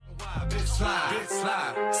Bitch slide, bitch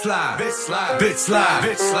slide, slide, bitch slide, bitch slide,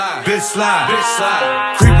 bitch slide, bitch slide, bitch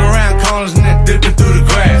slide. Creep around corners and then dipping through the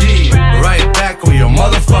grass. Yeah, right back on your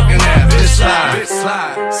motherfucking ass. Bitch slide, bitch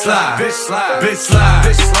slide, slide, bitch slide, bitch slide,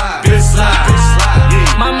 bitch slide, bitch slide, bitch slide.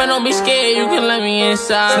 Yeah. Mama, don't be scared, you can let me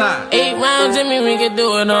inside. Slide. 8 rounds in me, we can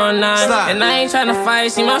do it all night. Slide. And I ain't tryna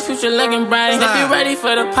fight, see my future looking bright. Slide. If you ready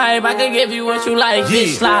for the pipe, I can give you what you like. Yeah.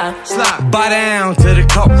 Bitch, slide. Slide. Buy down to the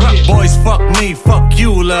cup. Boys, fuck me, fuck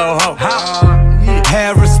you, little hoe.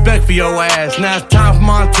 Have respect for your ass. Now it's time for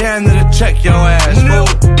Montana to check your ass. Fool.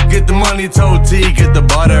 Get the money, told T, get the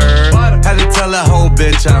butter. Had to tell that whole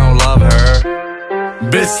bitch I don't love her.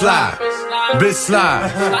 Bitch slide, bitch slide,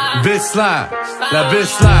 bitch slide, that bitch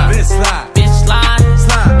slide, bitch slide, Bitch, slide.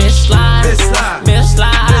 slide, Bitch, slide. bitch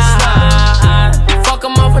slide, Bitch, slide. Fuck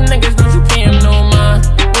 'em up for niggas, don't you pay 'em no mind.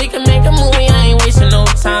 We can make a movie, I ain't wasting no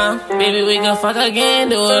time. Baby, we can fuck again,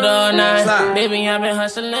 do it all night. Slide. Baby, I've been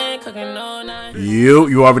hustling, cooking all night.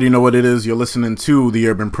 You already know what it is. You're listening to The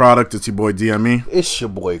Urban Product. It's your boy DME. It's your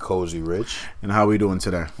boy Cozy Rich. And how we doing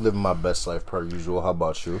today? Living my best life per usual. How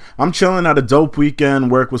about you? I'm chilling at a dope weekend.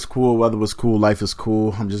 Work was cool. Weather was cool. Life is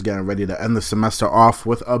cool. I'm just getting ready to end the semester off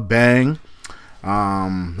with a bang. How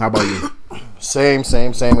about you? Same.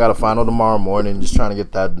 Got a final tomorrow morning. Just trying to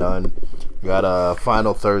get that done. Got a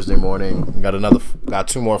final Thursday morning. Got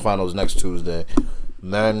 2 more finals next Tuesday.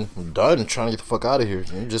 And then I'm done. Trying to get the fuck out of here.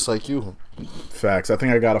 Just like you. Facts. I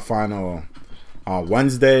think I got a final on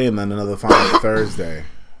Wednesday and then another final Thursday.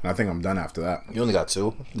 And I think I'm done after that. You only got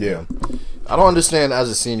 2? Yeah. I don't understand as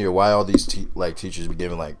a senior why all these teachers be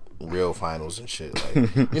giving like real finals and shit.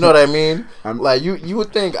 Like, you know what I mean? Like you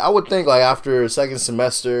would think. I would think like after second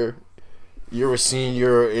semester, you're a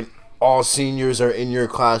senior and all seniors are in your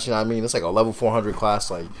class. You know what I mean? It's like a level 400 class.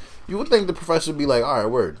 Like you would think the professor would be like, all right,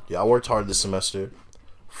 word. Yeah, I worked hard this semester.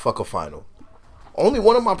 Fuck a final. Only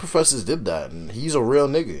one of my professors did that, and he's a real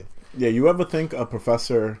nigga. Yeah, you ever think a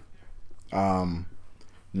professor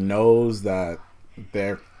knows that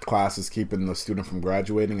their class is keeping the student from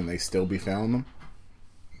graduating and they still be failing them?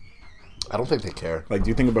 I don't think they care. Like, do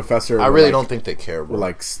you think a professor I really don't think they care, bro. would,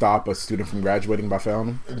 like, stop a student from graduating by failing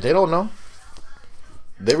them? They don't know.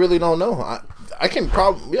 They really don't know. I can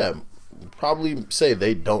probably say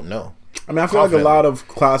they don't know. I mean, I feel like a lot of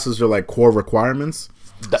classes are, like, core requirements.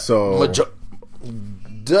 The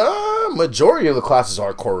majority of the classes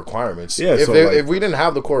are core requirements. Yeah, if we didn't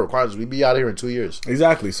have the core requirements, we'd be out here in 2 years.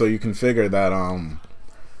 Exactly. So you can figure that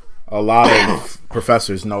a lot of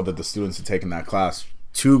professors know that the students are taking that class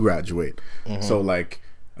to graduate. Mm-hmm. So, like,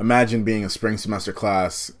 imagine being a spring semester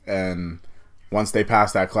class, and once they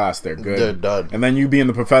pass that class, they're good. They're done. And then you being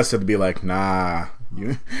the professor to be like, nah,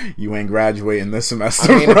 you ain't graduating this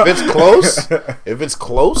semester. I mean, if it's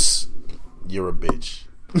close, you're a bitch.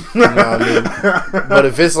 You know what I mean? But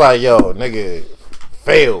if it's like, yo, nigga,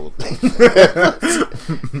 failed.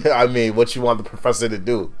 I mean, what you want the professor to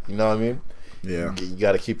do? You know what I mean? Yeah. You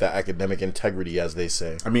got to keep that academic integrity, as they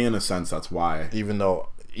say. I mean, in a sense, that's why. Even though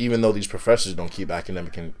these professors don't keep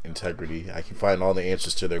academic integrity, I can find all the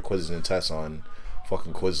answers to their quizzes and tests on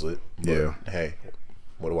fucking Quizlet. But, yeah. Hey,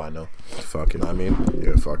 what do I know? Fuck it. You know what I mean?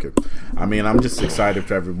 Yeah, fuck it. I mean, I'm just excited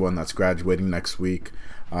for everyone that's graduating next week.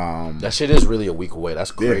 That shit is really a week away.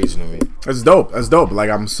 That's crazy to me. That's dope. Like,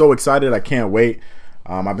 I'm so excited. I can't wait.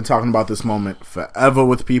 I've been talking about this moment forever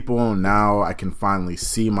with people, and now I can finally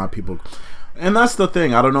see my people. And that's the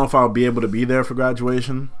thing. I don't know if I'll be able to be there for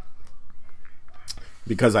graduation,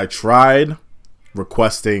 because I tried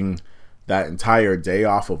requesting that entire day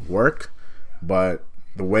off of work, but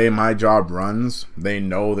the way my job runs, they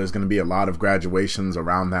know there's going to be a lot of graduations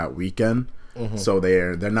around that weekend, so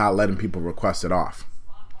they're not letting people request it off.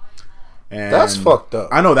 And that's fucked up.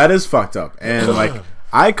 I know, that is fucked up. And like,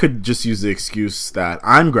 I could just use the excuse that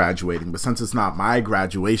I'm graduating, but since it's not my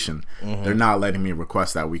graduation, they're not letting me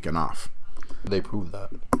request that weekend off. They proved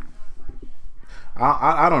that.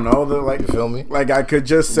 I don't know. Like, you feel me? Like, I could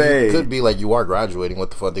just say, it could be like, you are graduating.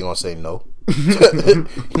 What the fuck? They gonna say no? You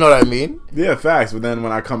know what I mean? Yeah, facts. But then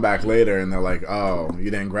when I come back later and they're like, "Oh,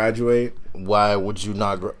 you didn't graduate? Why would you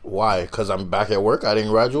not? Why? Because I'm back at work. I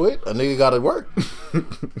didn't graduate. A nigga got to work.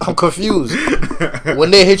 I'm confused.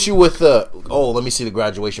 When they hit you with let me see the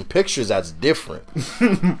graduation pictures. That's different.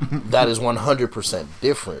 That is 100%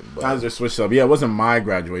 different. But I just switched up. Yeah, it wasn't my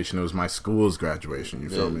graduation. It was my school's graduation. You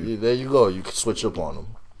feel me? There you go. You can switch up on them.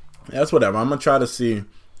 Yeah, that's whatever. I'm gonna try to see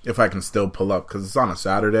if I can still pull up, because it's on a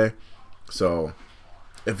Saturday. So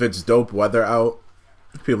if it's dope weather out,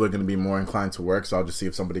 people are going to be more inclined to work. So I'll just see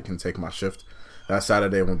if somebody can take my shift. That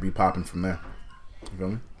Saturday won't be popping from there. You feel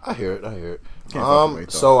me? I hear it.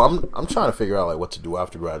 Can't So I'm trying to figure out like what to do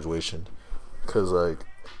after graduation, because like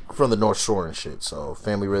from the North Shore and shit. So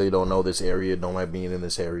family really don't know this area, don't like being in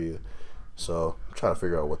this area. So I'm trying to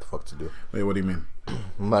figure out what the fuck to do. Wait, what do you mean?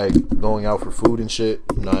 Like going out for food and shit.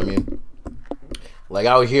 You know what I mean? Like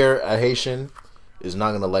out here, a Haitian is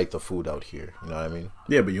not gonna like the food out here. You know what I mean?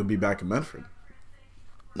 Yeah, but you'll be back in Medford.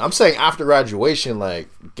 I'm saying after graduation, like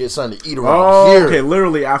get something to eat around here. Okay,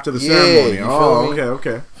 literally after the ceremony. You feel me?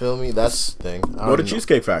 Okay. Feel me? That's the thing. Go to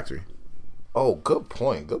Cheesecake Factory. Oh, good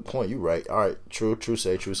point. You right. All right. True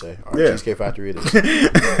say. All right, Yeah. Cheesecake Factory it is.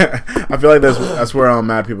 I feel like that's where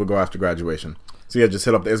mad people go after graduation. So yeah, just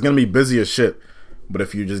hit up there. It's gonna be busy as shit. But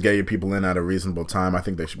if you just get your people in at a reasonable time, I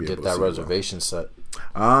think they should be able to Get that see it reservation set.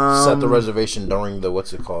 well. Set the reservation during the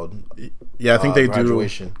what's it called? Yeah, I think they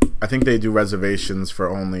graduation. do. I think they do reservations for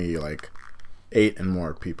only like 8 and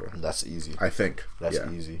more people. That's easy. I think That's yeah.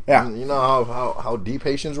 easy. Yeah. You know how deep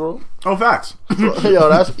Haitians roll? Oh, facts. Yo,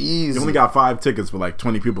 that's easy. You only got 5 tickets, but like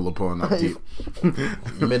 20 people are pulling up deep.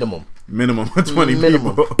 Minimum. Minimum 20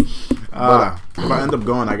 Minimum. people. If I end up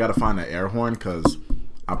going, I gotta find an air horn because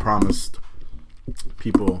I promised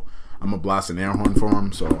people I'm gonna blast an air horn for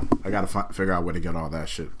them. So I gotta figure out where to get all that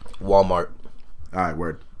shit. Walmart. All right,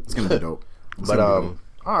 word. It's gonna be dope. But all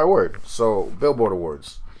right, word. So Billboard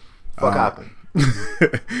Awards. Fuck happened.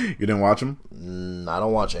 You didn't watch them? I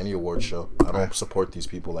don't watch any award show. I don't support these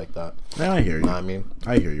people like that. Yeah, I hear you. Know what I mean?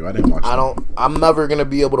 I hear you. I didn't watch them. I'm never gonna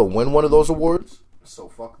be able to win one of those awards. So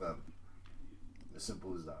fuck them. As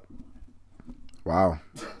simple as that. Wow.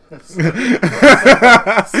 that.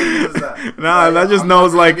 Nah, that just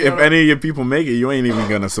knows like if any of your people make it, you ain't even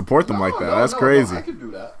gonna support them like that. That's crazy. I can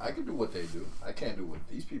do that. I can do what they do. I can't do what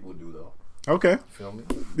these people do though. Okay. Feel me?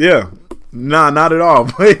 Yeah. Nah, not at all.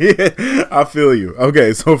 I feel you.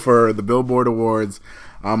 Okay, so for the Billboard Awards,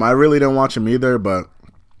 I really didn't watch them either, but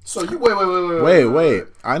So you wait.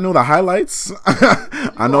 I know the highlights.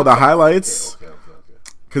 I know the highlights. Okay.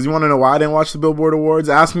 Because you want to know why I didn't watch the Billboard Awards?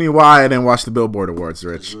 Ask me why I didn't watch the Billboard Awards,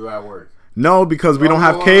 Rich. We were at work. No, because we don't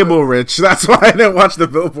have cable, Rich. That's why I didn't watch the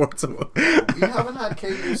Billboard Awards. We haven't had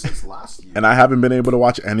cable since last year. And I haven't been able to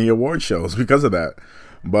watch any award shows because of that.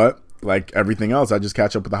 But like everything else, I just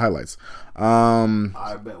catch up with the highlights.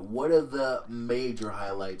 I bet. What are the major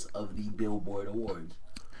highlights of the Billboard Awards?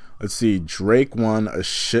 Let's see. Drake won a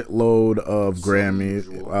shitload of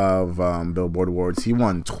Billboard Awards. He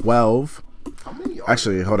won 12. How many?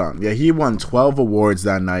 Actually, hold on. Yeah, he won 12 awards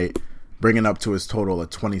that night, bringing up to his total of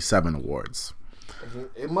 27 awards.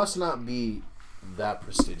 It must not be that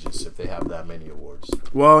prestigious if they have that many awards.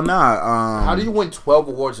 Well, nah. How do you win 12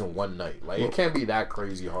 awards in one night? Like, it can't be that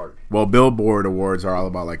crazy hard. Well, Billboard Awards are all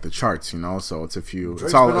about like the charts, you know. So it's a few.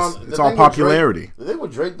 Drake's It's all popularity. The thing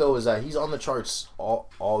with Drake though is that he's on the charts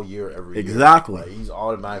all year, every year. Exactly. Like, he's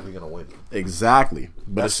automatically gonna win. Exactly.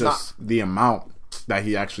 But That's it's just the amount that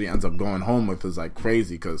he actually ends up going home with is like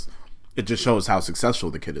crazy because it just shows how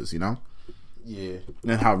successful the kid is, you know. Yeah.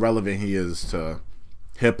 And how relevant he is to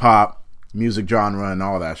hip hop, music genre, and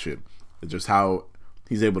all that shit. It's just how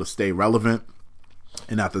he's able to stay relevant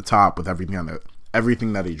and at the top with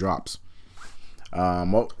everything that he drops.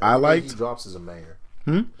 What I liked, he drops is a banger.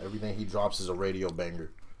 Everything he drops is a radio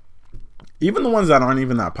banger. even the ones that aren't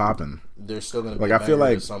even that popping. They're still gonna be Like, a I feel banger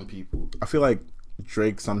like to some people. I feel like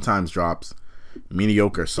Drake sometimes drops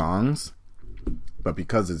mediocre songs, but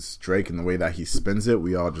because it's Drake and the way that he spins it,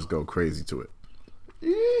 we all just go crazy to it.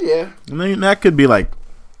 Yeah. And then that could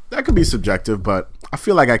be subjective, but I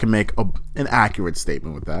feel like I can make an accurate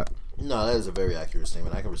statement with that. No, that is a very accurate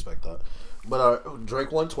statement. I can respect that. But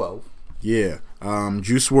Drake won 12. Yeah.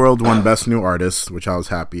 Juice WRLD won Best New Artist, which I was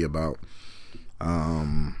happy about.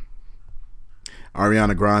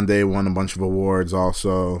 Ariana Grande won a bunch of awards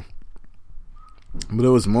also. But it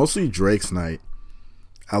was mostly Drake's night.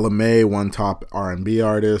 Ella Mai won Top R&B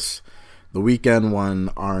Artist. The Weeknd won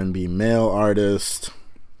R&B Male Artist.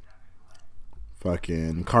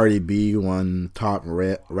 Fucking Cardi B won Top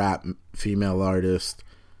Rap Female Artist.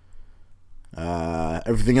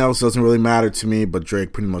 Everything else doesn't really matter to me, but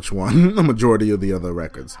Drake pretty much won the majority of the other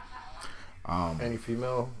records. Any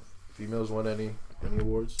females won any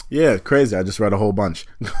awards? Yeah, crazy. I just read a whole bunch.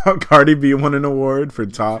 Cardi B won an award for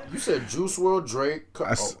top. You said Juice WRLD, Drake.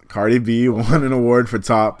 Cardi B won an award for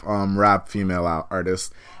top rap female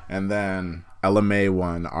artist, and then Ella Mai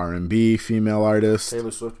won R&B female artist. Taylor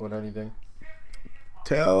Swift won anything?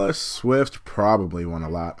 Taylor Swift probably won a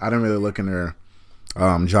lot. I didn't really look in her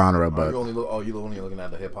genre, but you're only looking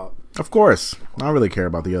at the hip hop. Of course, I don't really care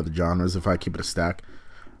about the other genres if I keep it a stack.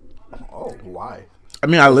 Oh, why? I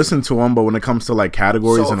mean, I listen to them, but when it comes to like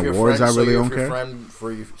categories and awards, I really don't care.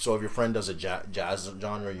 So if your friend does a jazz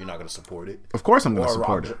genre, you're not gonna support it. Of course, I'm gonna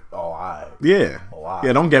support it. Oh, I. Yeah. Oh, I.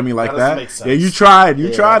 Yeah, don't get me like that. Make sense. Yeah, you tried.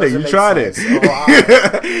 You tried it.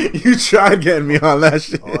 Oh, You tried getting me on that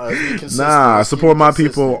shit. Nah, I support my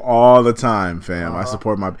people all the time, fam. I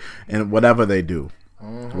support and whatever they do.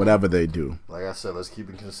 Whatever they do. Like I said, let's keep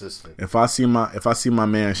it consistent. If I see my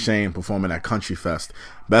man Shane performing at Country Fest,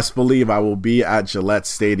 best believe I will be at Gillette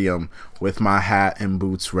Stadium with my hat and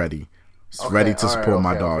boots ready. Ready to support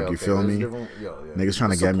my dog. You feel me? Niggas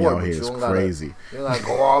trying to get me out here is crazy. You're not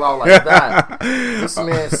go all out like that. This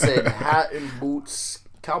man said hat and boots,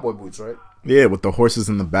 cowboy boots, right? Yeah, with the horses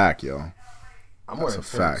in the back, yo. I'm wearing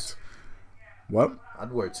That's a fact. What?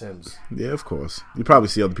 I'd wear Tim's. Yeah, of course. You probably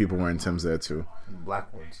see other people wearing Tim's there too.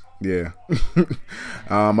 Black ones. Yeah.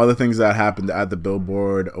 Other things that happened at the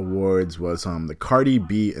Billboard Awards was the Cardi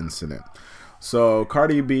B incident. So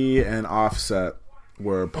Cardi B and Offset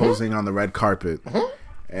were posing on the red carpet,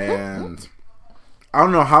 and I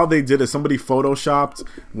don't know how they did it. Somebody photoshopped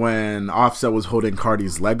when Offset was holding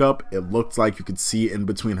Cardi's leg up. It looked like you could see in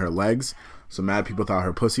between her legs. So mad people thought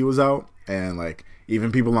her pussy was out, and like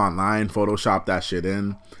even people online photoshopped that shit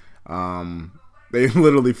in. They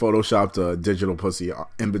literally photoshopped a digital pussy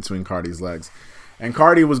in between Cardi's legs. And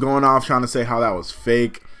Cardi was going off trying to say how that was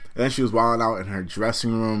fake. And then she was wilding out in her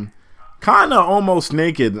dressing room, kind of almost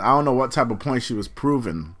naked. I don't know what type of point she was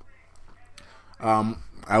proving.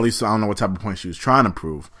 At least I don't know what type of point she was trying to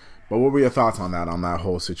prove. But what were your thoughts on that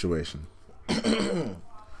whole situation?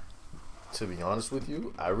 To be honest with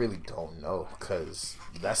you, I really don't know, because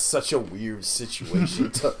that's such a weird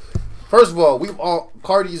situation. First of all,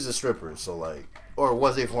 Cardi is a stripper, so like, or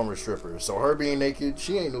was a former stripper, so her being naked,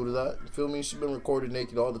 she ain't new to that. You feel me? She's been recorded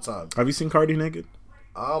naked all the time. Have you seen Cardi naked?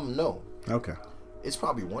 No. Okay. It's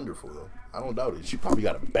probably wonderful though. I don't doubt it. She probably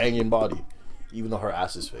got a banging body, even though her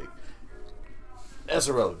ass is fake. That's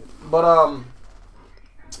irrelevant. But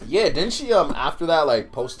yeah, didn't she after that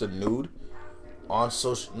like post a nude on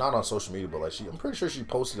not on social media, but like I'm pretty sure she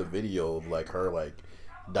posted a video of like her like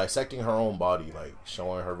dissecting her own body, like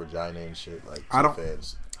showing her vagina and shit, like to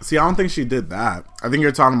fans. See, I don't think she did that. I think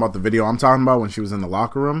you're talking about the video I'm talking about when she was in the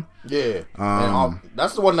locker room. Yeah.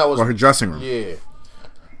 That's the one that was or her dressing room. Yeah.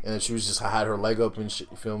 And she was just had her leg up and shit,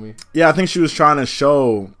 you feel me? Yeah, I think she was trying to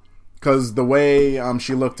show, because the way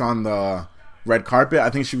she looked on the red carpet, I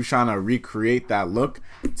think she was trying to recreate that look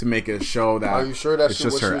to make it show that. Are you sure that's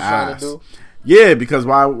just what her she was ass. trying to do? Yeah, because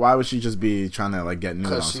why would she just be trying to like get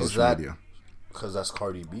nude on social media? Because that's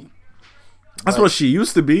Cardi B. That's what she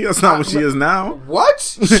used to be. That's not what she is now. What?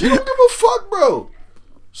 She don't give a fuck, bro.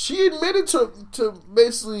 She admitted to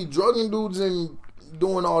basically drugging dudes and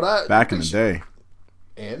doing all that back in the day.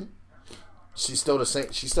 And she's still the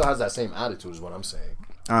same. She still has that same attitude, is what I'm saying.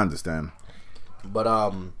 I understand. But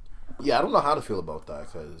yeah, I don't know how to feel about that,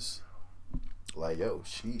 because like, yo,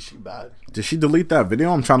 she bad. Did she delete that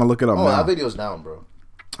video? I'm trying to look it up now. That video's down, bro.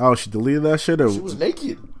 Oh, she deleted that shit? She was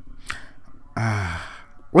naked.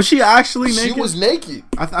 Was she actually naked? She was naked.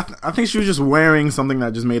 I think she was just wearing something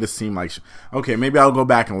that just made it seem like... Okay, maybe I'll go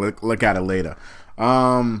back and look at it later.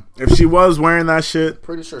 If she was wearing that shit...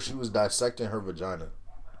 Pretty sure she was dissecting her vagina.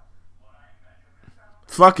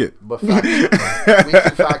 Fuck it. But we can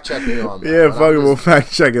fact check it on that. Yeah, fuck it. We'll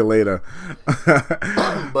fact check it later.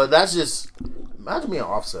 But that's just... Imagine being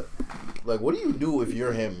Offset. Like, what do you do if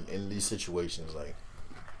you're him in these situations? Like,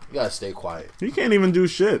 you gotta stay quiet. He can't even do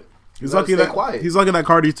shit. He's lucky that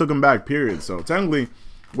Cardi took him back, period. So, technically,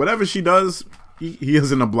 whatever she does, he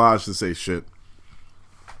isn't obliged to say shit.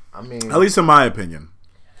 I mean... At least in my opinion.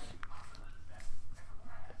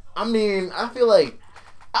 I mean, I feel like,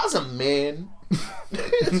 as a man...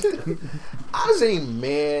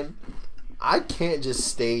 I can't just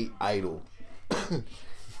stay idle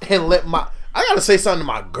and let I gotta say something to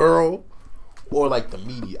my girl or like the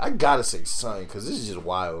media. I gotta say something, because this is just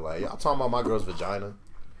wild. Like, y'all talking about my girl's vagina.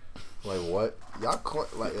 Like, what?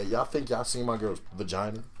 Y'all think y'all seen my girl's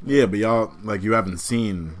vagina? Yeah, but y'all, like, you haven't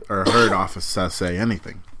seen or heard Offset say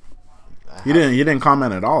anything. You didn't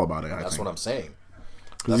comment at all about it. That's what I'm saying.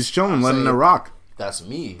 Because he's chilling, letting it rock. That's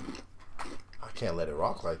me. I can't let it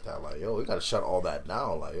rock like that. Like, yo, we gotta shut all that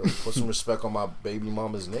down. Like, yo, put some respect on my baby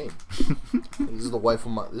mama's name. This is the wife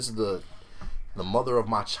of this is the mother of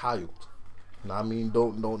my child. You know what I mean?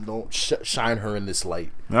 Don't shine her in this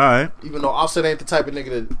light. All right. Even though Offset ain't the type of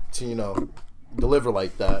nigga to deliver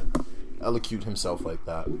like that, elocute himself like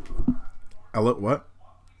that. What?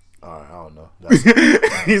 Alright, I don't know.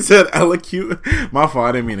 He said elocute. My fault.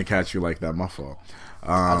 I didn't mean to catch you like that. My fault.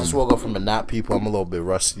 I just woke up from a nap, people. I'm a little bit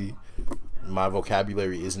rusty. my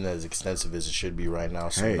vocabulary isn't as extensive as it should be right now.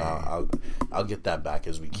 So now I'll get that back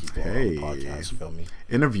as we keep going on the podcast. Feel me?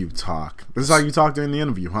 Interview talk. This is how you talk during the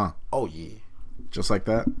interview, huh? Oh yeah. Just like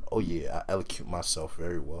that? Oh yeah, I elocute myself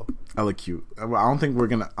very well. Elocute. I don't think we're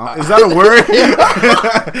gonna. Is that a word?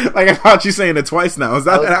 Like I thought you saying it twice now. Is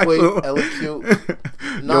that an actual?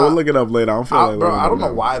 Elocute. Nah, we'll look it up later. I don't feel like. Bro, I don't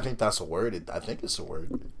know why I think that's a word. I think it's a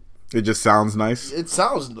word. It just sounds nice. It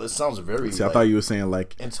sounds very. See, I thought you were saying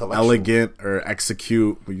like elegant or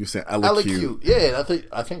execute. But you said elocute. Yeah,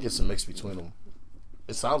 I think it's a mix between them.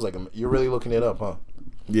 It sounds like you're really looking it up, huh?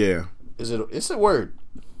 Yeah. It's a word.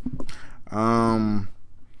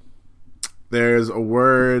 There's a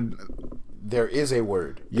word. There is a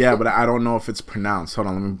word. Yeah, but I don't know if it's pronounced. Hold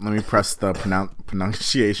on, let me press the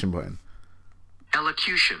pronunciation button.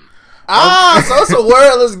 Elocution. So it's a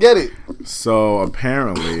word. Let's get it. So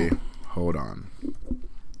apparently, hold on.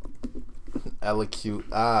 Elocute.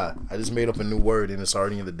 I just made up a new word and it's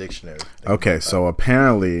already in the dictionary. Okay, so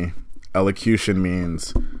apparently, elocution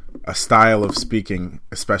means a style of speaking,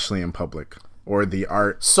 especially in public. Or the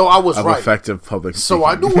art of effective public speaking. So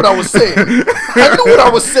I knew what I was saying.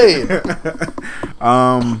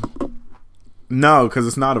 No, because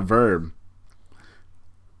it's not a verb.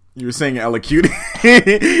 You were saying elocute.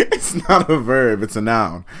 It's not a verb. It's a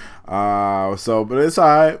noun. But it's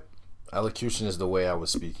alright. Elocution is the way I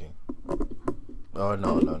was speaking. Oh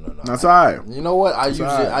no. That's alright. You know what? I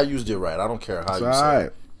used it right. I don't care how you say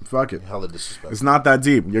it. Fuck it. Hella disrespectful. It's not that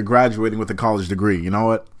deep. You're graduating with a college degree. You know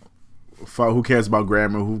what? Who cares about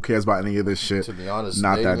grammar? Who cares about any of this shit? To be honest,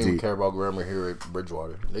 not they that didn't even deep. care about grammar here at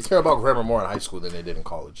Bridgewater. They care about grammar more in high school than they did in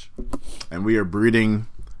college. And we are breeding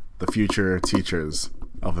the future teachers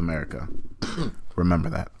of America.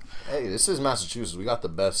 Remember that. Hey, this is Massachusetts. We got the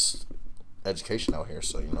best education out here,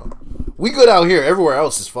 so you know. We good out here. Everywhere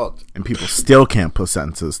else is fucked. And people still can't put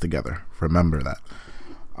sentences together. Remember that.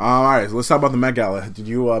 Alright, so let's talk about the Met Gala. Did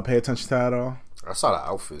you pay attention to that at all? I saw the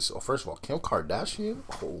outfits. Oh, first of all, Kim Kardashian?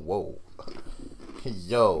 Oh, whoa.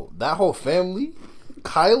 Yo, that whole family?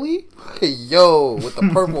 Kylie? Yo, with the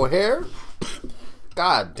purple hair?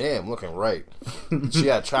 God damn, looking right. She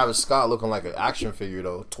had Travis Scott looking like an action figure,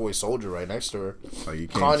 though. Toy soldier right next to her. Oh,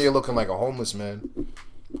 Kanye looking like a homeless man.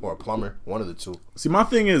 Or a plumber. One of the two. See, my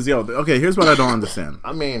thing is, okay, here's what I don't understand.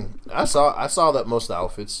 I mean, I saw that most of the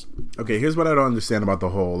outfits. Okay, here's what I don't understand about the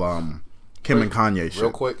whole Kim and Kanye shit.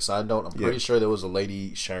 Real quick, side note, I'm pretty sure there was a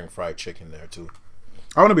lady sharing fried chicken there, too.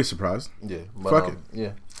 I wouldn't be surprised. Yeah. But, fuck it.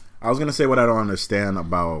 Yeah. I was going to say what I don't understand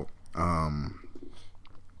about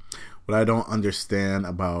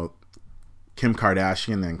Kim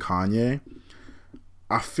Kardashian and Kanye.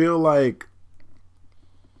 I feel like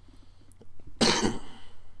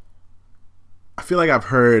I've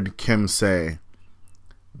heard Kim say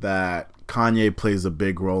that Kanye plays a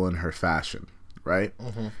big role in her fashion, right?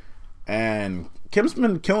 Mm-hmm. And Kim's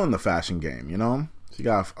been killing the fashion game, you know? She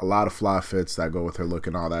got a lot of fly fits that go with her look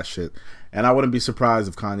and all that shit. And I wouldn't be surprised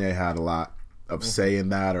if Kanye had a lot of say in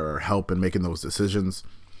that or help in making those decisions.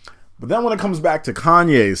 But then when it comes back to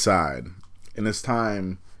Kanye's side, and it's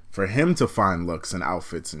time for him to find looks and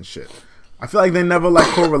outfits and shit, I feel like they never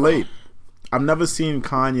correlate. I've never seen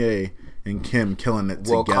Kanye and Kim killing it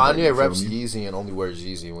together. Well, Kanye reps Yeezy and only wears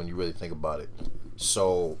Yeezy when you really think about it.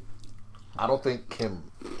 So, I don't think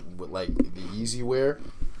Kim would like the Yeezy wear.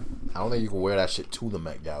 I don't think you can wear that shit to the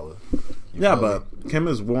Met Gala. But Kim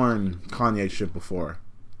has worn Kanye shit before.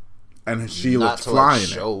 And she looked fly in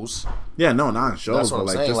shows. Yeah, no, not in shows, but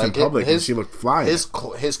saying. Just in public, and she looked fly. His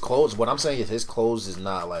clothes, what I'm saying is his clothes is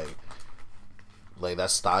not like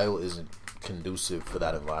that style isn't conducive for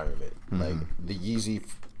that environment. Mm-hmm. Like the Yeezy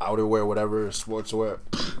outerwear, whatever, sportswear,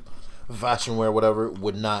 fashion wear, whatever,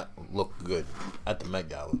 would not look good at the Met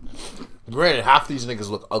Gala. Granted, half these niggas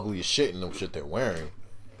look ugly as shit in them shit they're wearing.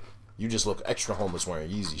 You just look extra homeless wearing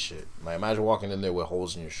Yeezy shit. Like, imagine walking in there with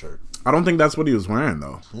holes in your shirt. I don't think that's what he was wearing,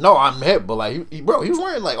 though. No, I'm hip, but he was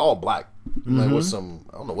wearing all black. Like with some,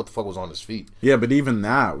 I don't know what the fuck was on his feet. Yeah, but even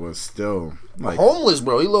that was still homeless,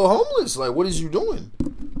 bro. He look homeless. Like, what is you doing?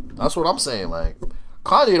 That's what I'm saying. Like,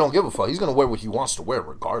 Kanye don't give a fuck. He's gonna wear what he wants to wear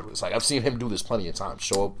regardless. Like, I've seen him do this plenty of times.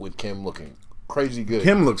 Show up with Kim looking crazy good.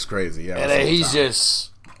 Kim looks crazy, yeah. And then he's just,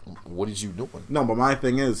 what is you doing? No, but my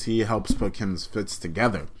thing is, he helps put Kim's fits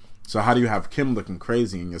together. So how do you have Kim looking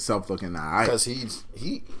crazy and yourself looking alright? Because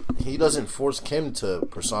he doesn't force Kim to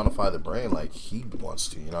personify the brand like he wants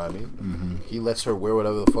to. You know what I mean? Mm-hmm. He lets her wear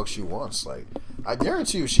whatever the fuck she wants. Like, I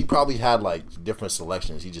guarantee you, she probably had different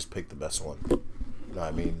selections. He just picked the best one. You know what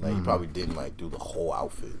I mean? Like, he probably didn't do the whole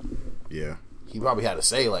outfit. Yeah. He probably had to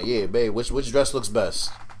say yeah, babe, which dress looks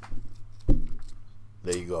best?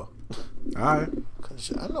 There you go. All right. Cause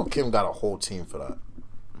I know Kim got a whole team for that.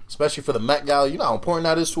 Especially for the Met Gala. You know how important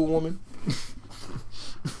that is to a woman?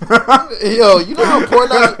 Yo, you know how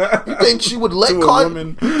important that is? You think she would let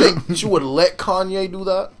Kanye? You think she would let Kanye do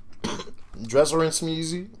that? Dress her in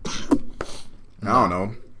Smeezy? I don't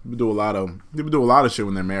know. People do a lot of shit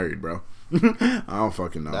when they're married, bro. I don't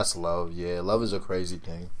fucking know. That's love. Yeah, love is a crazy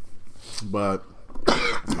thing. But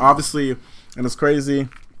obviously, and it's crazy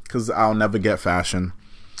because I'll never get fashion.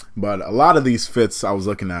 But a lot of these fits I was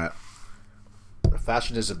looking at.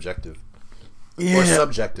 Fashion is objective. Yeah. Or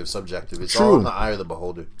subjective. It's True. all in the eye of the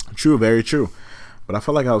beholder. True, very true. But I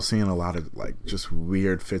felt like I was seeing a lot of like just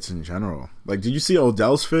weird fits in general. Like, did you see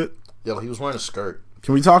Odell's fit? Yo, he was wearing a skirt.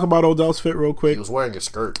 Can we talk about Odell's fit real quick? He was wearing a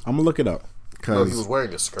skirt. I'm gonna look it up. No, he was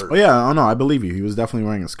wearing a skirt. Oh yeah, oh no, I believe you. He was definitely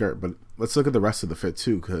wearing a skirt. But let's look at the rest of the fit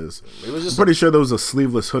too, because I'm pretty sure there was a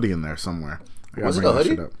sleeveless hoodie in there somewhere. Was it a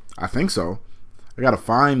hoodie? I think so. I gotta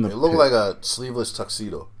find the. It looked like a sleeveless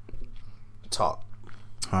tuxedo top.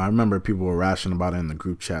 I remember people were rashing about it in the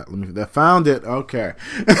group chat. They found it. Okay.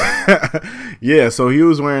 Yeah, so he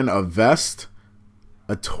was wearing a vest,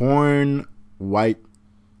 a torn white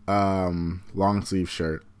long sleeve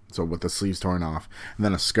shirt, so with the sleeves torn off, and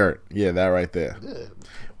then a skirt. Yeah, that right there. Yeah.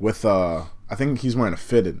 With I think he's wearing a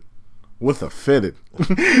fitted. With a fitted.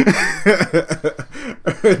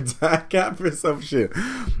 That cap for some shit.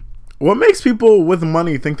 What makes people with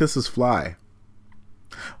money think this is fly?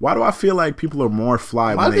 Why do I feel like people are more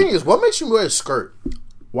fly? My thing is, what makes you wear a skirt?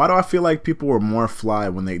 Why do I feel like people were more fly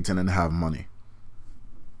when they didn't have money?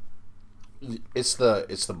 It's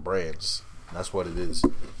the brands. That's what it is.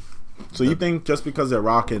 So you think just because they're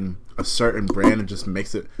rocking a certain brand, it just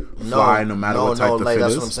makes it fly no matter what type the fit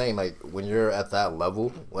that's is? what I'm saying. Like, when you're at that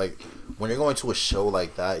level, like, when you're going to a show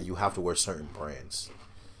like that, you have to wear certain brands.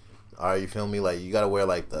 Alright, you feel me? Like, you gotta wear,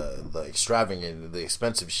 like, the extravagant, the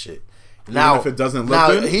expensive shit. Now, if it doesn't look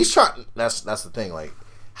good? He's trying... That's the thing. Like,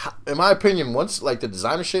 in my opinion, once, like, the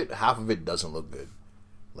designer shit, half of it doesn't look good.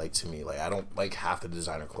 Like, to me. Like, I don't like half the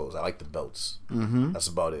designer clothes. I like the belts. Mm-hmm. That's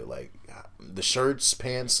about it. Like, the shirts,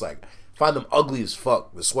 pants, like, find them ugly as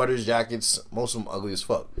fuck. The sweaters, jackets, most of them ugly as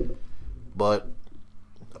fuck. But,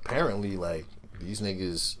 apparently, like, these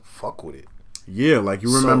niggas fuck with it. Yeah, like,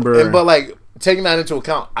 you remember... But, like, taking that into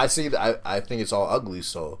account, I see that I think it's all ugly,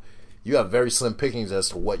 so you have very slim pickings as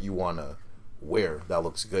to what you want to wear that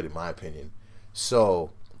looks good, in my opinion.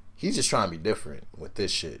 So, he's just trying to be different with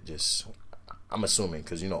this shit. Just, I'm assuming,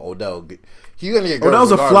 because, you know, Odell, he's going to get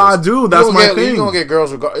girls Odell's regardless. a fly dude, that's my thing. He's going to get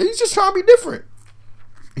girls regardless. He's just trying to be different.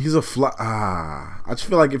 He's a fly... I just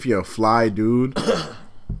feel like if you're a fly dude,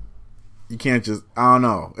 you can't just... I don't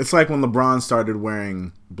know. It's like when LeBron started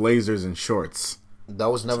wearing blazers and shorts. That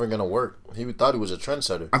was never going to work. He thought he was a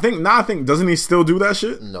trendsetter. I think, doesn't he still do that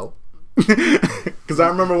shit? No. Because I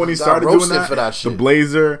remember when he started doing that, for that shit. The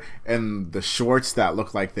blazer and the shorts that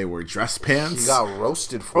looked like they were dress pants. He got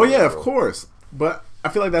roasted for Oh, it, yeah, bro. of course. But I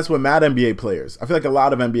feel like that's what mad NBA players... I feel like a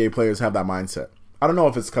lot of NBA players have that mindset. I don't know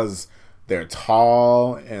if it's because they're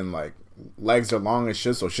tall and, like, legs are long as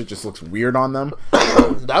shit, so shit just looks weird on them.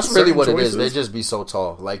 That's really what choices. it is. They just be so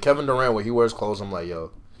tall. Like Kevin Durant, when he wears clothes, I'm like,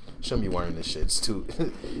 yo, shouldn't be wearing this shit. It's too...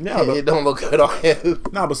 Yeah, but, it don't look good on him.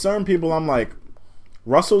 Nah, but certain people, I'm like,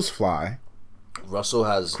 Russell's fly. Russell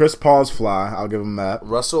has... Chris Paul's fly. I'll give him that.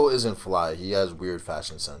 Russell isn't fly. He has weird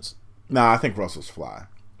fashion sense. Nah, I think Russell's fly.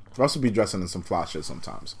 Russell be dressing in some fly shit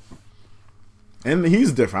sometimes. And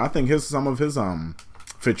he's different. I think some of his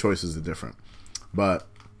fit choices are different. But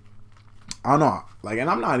I don't know. Like, and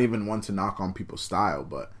I'm not even one to knock on people's style,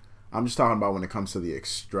 but I'm just talking about when it comes to the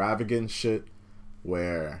extravagant shit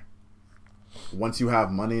where once you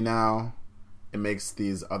have money now, it makes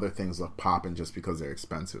these other things look popping just because they're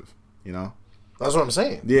expensive, you know? That's what I'm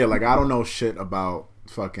saying. Yeah, like, I don't know shit about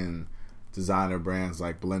fucking designer brands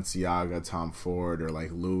like Balenciaga, Tom Ford, or like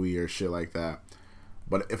Louis or shit like that.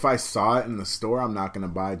 But if I saw it in the store, I'm not going to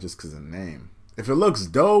buy it just because of the name. If it looks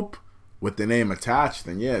dope with the name attached,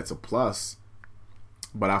 then yeah, it's a plus.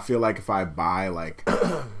 But I feel like if I buy like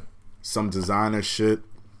some designer shit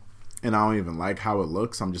and I don't even like how it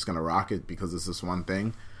looks, I'm just going to rock it because it's this one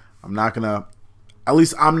thing. I'm not going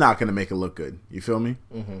to make it look good. You feel me?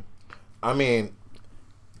 Mm-hmm. I mean,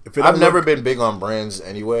 I've never been big on brands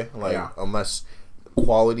anyway. Like, Yeah. unless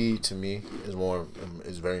quality to me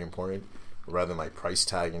is very important, rather than like price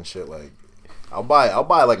tag and shit. Like, I'll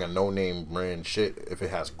buy like a no name brand shit if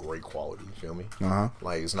it has great quality. You feel me?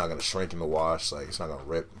 Like, it's not gonna shrink in the wash. Like, it's not gonna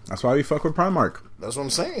rip. That's why we fuck with Primark. That's what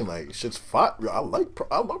I'm saying. Like, shit's fat. I love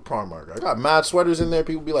Primark. I got mad sweaters in there.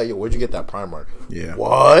 People be like, yo, where'd you get that Primark? Yeah.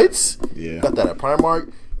 What? Yeah. Got that at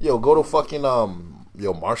Primark? Yo, go to fucking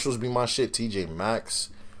Marshalls be my shit. TJ Maxx.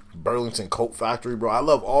 Burlington Coat Factory, bro. I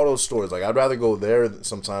love all those stores. Like, I'd rather go there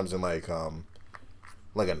sometimes than like a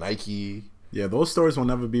Nike. Yeah, those stores will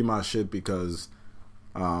never be my shit because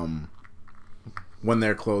when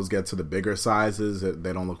their clothes get to the bigger sizes,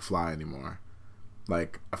 they don't look fly anymore.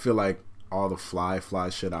 Like, I feel like all the fly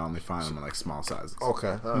shit, I only find them in like small sizes.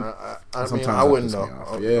 Okay, I Sometimes mean, I wouldn't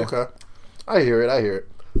know. Yeah. Okay, I hear it,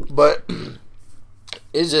 but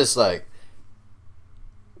it's just like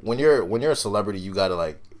when you're a celebrity, you gotta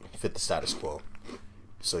like fit the status quo.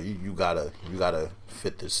 So you gotta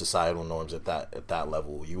fit the societal norms at that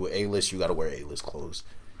level. You A-list, you gotta wear A-list clothes.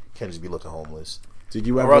 You can't just be looking homeless. Did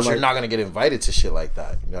you ever? Or else you're not gonna get invited to shit like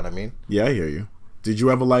that. You know what I mean? Yeah, I hear you. Did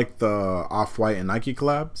you ever like the Off-White and Nike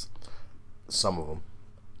collabs? Some of them.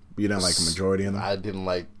 You didn't like a majority of them? I didn't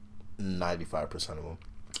like 95% of them.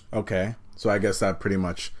 Okay. So I guess that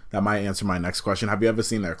might answer my next question. Have you ever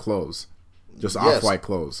seen their clothes? Just Yes. Off-White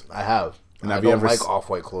clothes. I have. And I have you don't ever like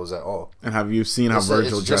off-white clothes at all. And have you seen how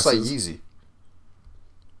Virgil it's just like dresses? Yeezy.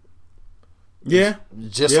 Yeah.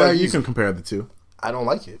 Just yeah, like you Yeezy. can compare the two. I don't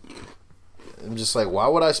like it. I'm just like, why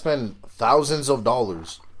would I spend thousands of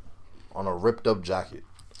dollars on a ripped up jacket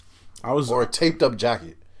or a taped up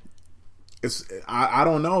jacket? I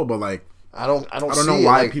don't know, but like I don't know see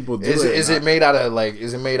why like, people do is it. Is it made out of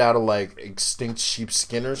like extinct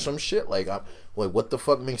sheepskin or some shit? Like, what the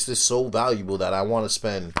fuck makes this so valuable that I want to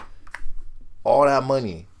spend all that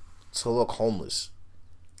money to look homeless?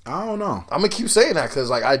 I don't know. I'm gonna keep saying that because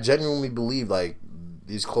like I genuinely believe like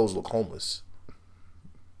these clothes look homeless.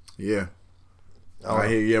 Yeah.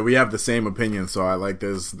 We have the same opinion, so I like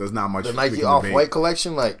there's not much. The Nike Off-White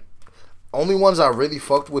collection, like only ones I really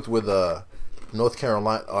fucked with were the North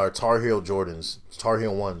Carolina or Tar Heel Jordans, Tar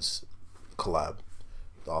Heel ones collab,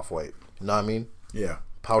 the Off-White. You know what I mean? Yeah.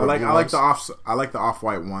 Powder blue I like ones. the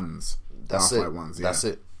Off-White ones. That's the it. Off-White ones. Yeah. That's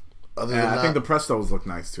it. Other And than I that, think the Prestos look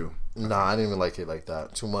nice too. nah, I didn't even like it like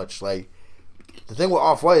that. Too much. Like the thing with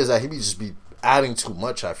Off-White is that he just be adding too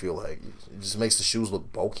much. I feel like it just makes the shoes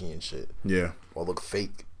look bulky and shit. Yeah. Or look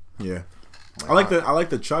fake. Yeah. I like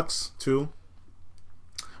the Chucks too.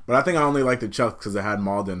 But I think I only like the Chucks because it had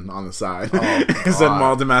Malden on the side. It said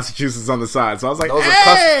Malden, Massachusetts on the side. So I was like,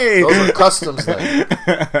 hey! Those are customs then.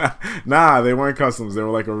 Nah, they weren't customs. They were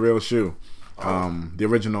like a real shoe. The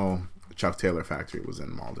original Chuck Taylor factory was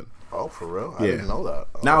in Malden. Oh, for real? I didn't know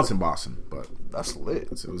that. Now it's in Boston, but That's lit.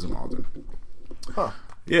 it was in Malden. Huh.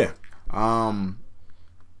 Yeah.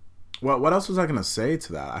 What else was I gonna say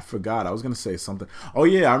to that? I forgot. I was gonna say something. Oh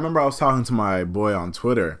yeah, I remember I was talking to my boy on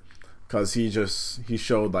Twitter because he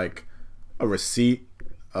showed like a receipt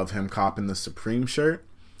of him copping the Supreme shirt,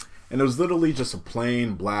 and it was literally just a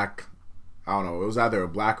plain black. I don't know. It was either a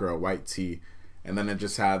black or a white tee, and then it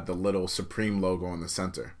just had the little Supreme logo in the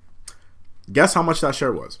center. Guess how much that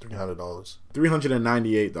shirt was? $300.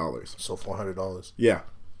 $398. So $400. Yeah.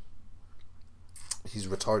 He's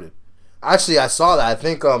retarded. Actually, I saw that. I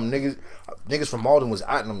think niggas from Malden was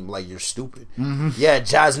at him like, you're stupid. Mm-hmm. Yeah,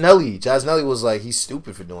 Jazz Nelly was like, he's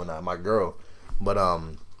stupid for doing that, my girl. But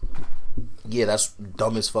yeah, that's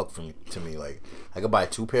dumb as fuck to me. Like, I could buy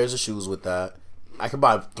 2 pairs of shoes with that. I could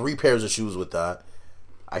buy 3 pairs of shoes with that.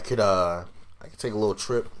 I could take a little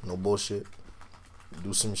trip, no bullshit.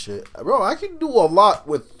 Do some shit, bro. I can do a lot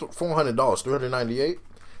with $400, $398.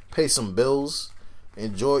 Pay some bills,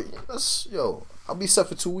 enjoy. I'll be set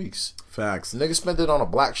for 2 weeks. Facts. Nigga spent it on a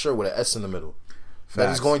black shirt with an S in the middle. Facts. That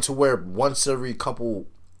he's going to wear once every 3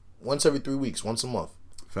 weeks, once a month.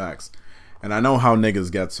 Facts. And I know how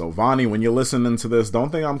niggas get. So Vonnie, when you're listening to this, don't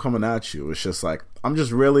think I'm coming at you. It's just like I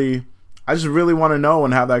just really want to know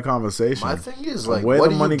and have that conversation. My thing is like, where what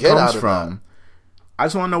the do money you get comes out of from. that? I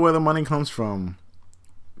just want to know where the money comes from.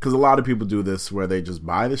 Because a lot of people do this where they just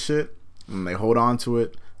buy the shit and they hold on to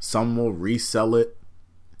it. Some will resell it,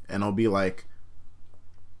 and it'll be like,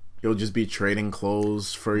 you'll just be trading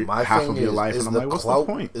clothes for half of your life. And I'm like, what's the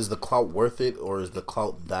point? Is the clout worth it, or is the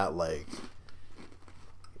clout that like?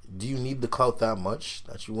 Do you need the clout that much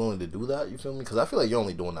that you're willing to do that? You feel me? Because I feel like you're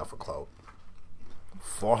only doing that for clout.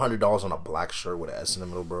 $400 on a black shirt with an S in the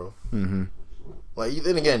middle, bro. Mm-hmm. Like,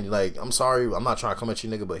 then again, like, I'm sorry, I'm not trying to come at you,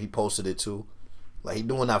 nigga, but he posted it too. Like, he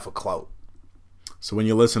doing that for clout. So when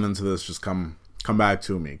you're listening to this, just come back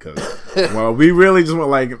to me, because well, we really just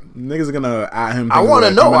want, like, niggas are gonna at him. I want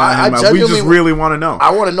to know. I genuinely, we just really want to know.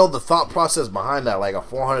 I want to know the thought process behind that. Like a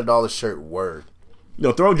 $400 shirt, word.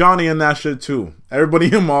 Yo, throw Johnny in that shit too.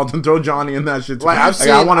 Everybody in Malden, throw Johnny in that shit too. Like,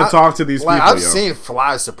 I want to talk to these people. I've seen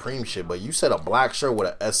fly Supreme shit, but you said a black shirt with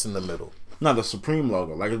an S in the middle. No, the Supreme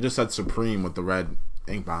logo. Like, it just said Supreme with the red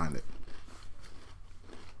ink behind it.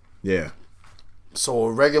 Yeah. So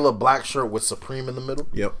a regular black shirt with Supreme in the middle?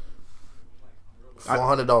 Yep.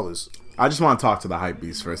 $400. I just want to talk to the hype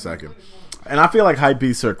beasts for a second. And I feel like hype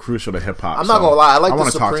beasts are crucial to hip hop. I'm not gonna lie. I like the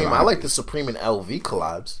wanna talk to Supreme. the I hype like the Supreme and LV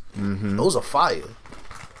collabs. Mm-hmm. Those are fire.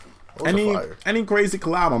 Any crazy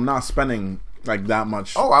collab, I'm not spending like that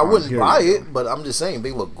much. Oh, I wouldn't buy it, but I'm just saying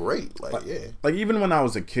they look great. Like even when I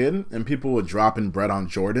was a kid and people were dropping bread on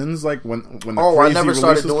Jordans, like when the I crazy never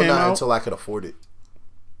started releases doing came that out, until I could afford it.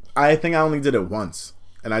 I think I only did it once,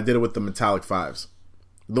 and I did it with the metallic 5s.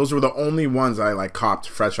 Those were the only ones I like copped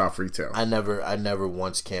fresh off retail. I never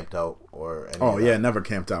once camped out or anything. Oh yeah, never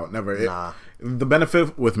camped out. Never. Nah. The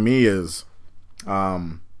benefit with me is,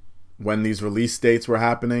 when these release dates were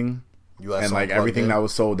happening, and like everything that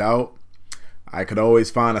was sold out, I could always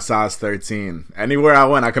find a size 13. Anywhere I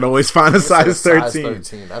went, I could always find a size 13.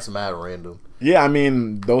 That's mad random. Yeah, I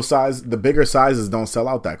mean, the bigger sizes don't sell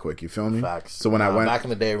out that quick. You feel me? Facts. So when I went back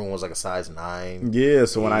in the day, everyone was like a size 9. Yeah,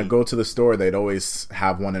 so when I go to the store, they'd always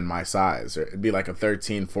have one in my size. Or it'd be like a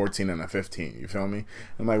 13, 14, and a 15. You feel me?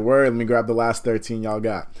 I'm like, word, let me grab the last 13 y'all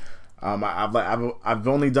got. I've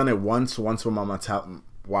only done it once with my metallic.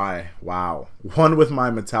 One with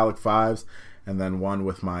my metallic 5s, and then one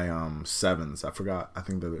with my 7s. I forgot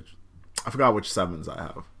which 7s I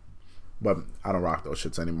have, but I don't rock those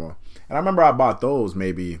shits anymore. And I remember I bought those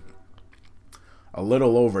maybe a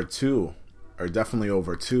little over 2, or definitely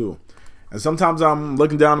over 2. And sometimes I'm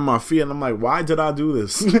looking down at my feet and I'm like, why did I do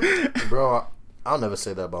this? Bro, I'll never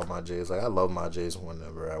say that about my J's. Like, I love my J's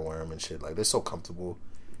whenever I wear them and shit. Like, they're so comfortable.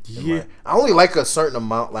 Yeah. I only like a certain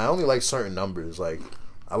amount. Like, I only like certain numbers. Like,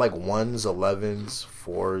 I like 1s, 11s,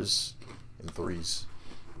 4s, and 3s.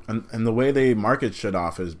 And the way they market shit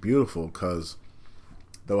off is beautiful, because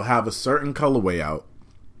they'll have a certain colorway out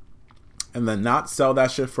and then not sell that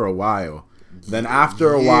shit for a while. Then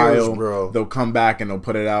after a while, bro, they'll come back and they'll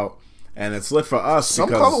put it out, and it's lit for us. Some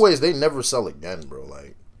colorways they never sell again, bro.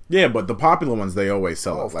 Like, yeah, but the popular ones they always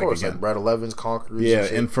sell. Of course, like Red 11s, Conquerors. Yeah,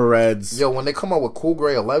 infrareds. Yo, when they come out with cool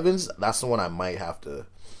gray 11s, that's the one I might have to.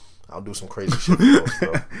 I'll do some crazy shit for those,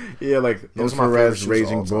 bro. Yeah, like those infrareds,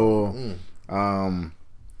 Raging Bull,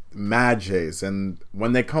 Mad J's, and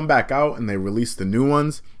when they come back out and they release the new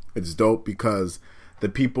ones, it's dope because the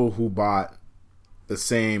people who bought the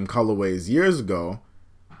same colorways years ago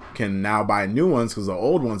can now buy new ones because the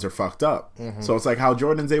old ones are fucked up. Mm-hmm. So it's like how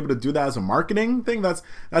Jordan's able to do that as a marketing thing.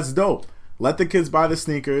 That's dope. Let the kids buy the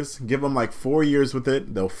sneakers, give them like 4 years with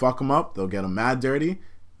it. They'll fuck them up. They'll get them mad dirty,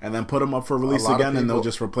 and then put them up for release again, and they'll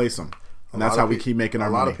just replace them. And that's how we keep making our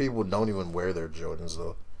money. A lot of people don't even wear their Jordans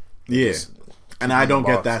though. Yeah, and I don't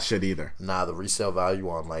get that shit either. Nah, the resale value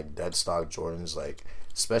on like dead stock Jordans, like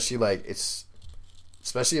especially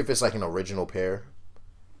if it's like an original pair,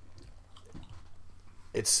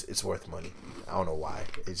 it's worth money. I don't know why.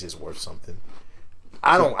 It's just worth something.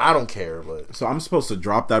 I don't care, but so I'm supposed to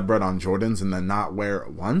drop that bread on Jordans and then not wear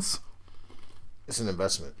it once? It's an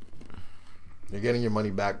investment. You're getting your money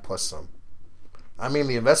back plus some. I mean,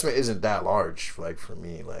 the investment isn't that large, like for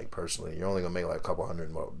me, like personally. You're only gonna make like a couple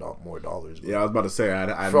 $100 more dollars. Yeah, I was about to say,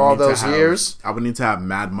 I for all those years, I would need to have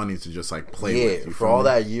mad money to just like play with. Yeah, for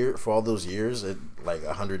all those years, like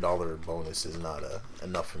 $100 bonus is not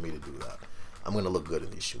enough for me to do that. I'm gonna look good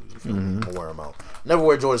in these shoes. You feel me? I'm gonna wear them out. Never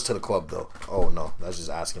wear Jordans to the club though. Oh no, that's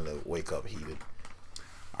just asking to wake up heated.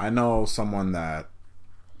 I know someone that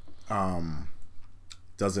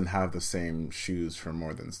doesn't have the same shoes for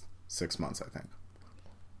more than 6 months. I think,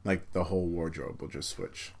 like the whole wardrobe will just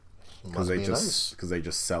switch because they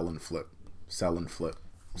just sell and flip. Must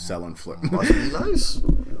be nice.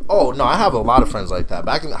 Oh no, I have a lot of friends like that.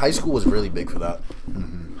 Back in high school was really big for that.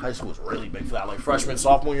 Mm-hmm. High school was really big for that. Like freshman,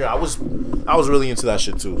 sophomore year, I was really into that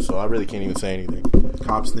shit too. So I really can't even say anything.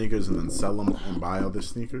 Cop sneakers and then sell them and buy other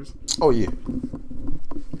sneakers. Oh yeah.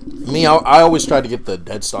 Me, I always try to get the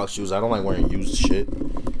dead stock shoes. I don't like wearing used shit.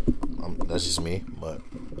 That's just me, but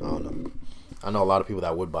I don't know. I know a lot of people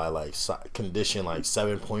that would buy like condition like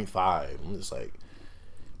 7.5. I'm just like,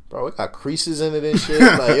 bro, it got creases in it and shit.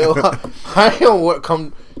 Like, yo, I don't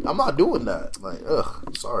come. I'm not doing that. Like,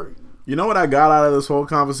 ugh, sorry. You know what I got out of this whole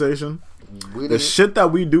conversation? The shit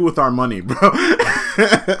that we do with our money, bro.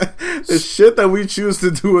 The shit that we choose to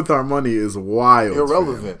do with our money is wild.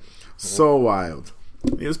 Irrelevant. So wild.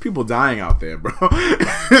 There's people dying out there, bro.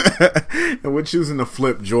 And we're choosing to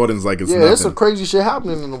flip Jordans like it's nothing. There's some crazy shit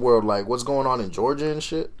happening in the world. Like, what's going on in Georgia and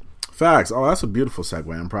shit. Facts. Oh, that's a beautiful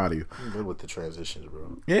segue. I'm proud of you. I'm good with the transitions,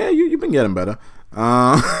 bro. Yeah, you've been getting better.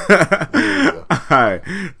 All right.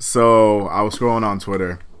 So I was scrolling on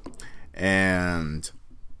Twitter, and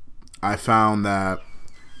I found that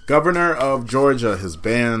governor of Georgia has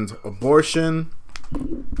banned abortion.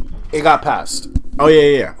 It got passed. Oh,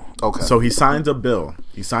 yeah. Okay. So he signed a bill.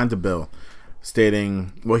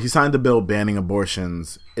 stating, well, he signed a bill banning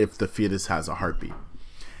abortions if the fetus has a heartbeat.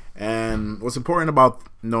 And what's important about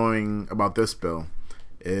knowing about this bill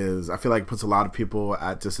is I feel like it puts a lot of people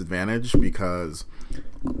at disadvantage because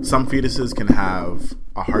some fetuses can have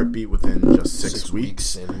a heartbeat within just 6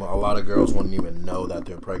 weeks. And a lot of girls wouldn't even know that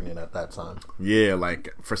they're pregnant at that time. Yeah,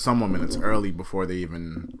 like for some women it's early before they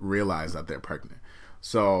even realize that they're pregnant.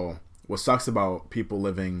 So what sucks about people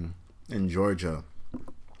living in Georgia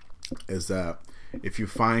is that if you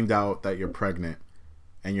find out that you're pregnant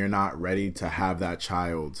and you're not ready to have that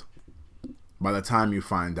child, by the time you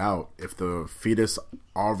find out, if the fetus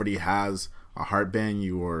already has a heartbeat,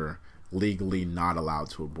 you are legally not allowed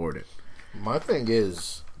to abort it. My thing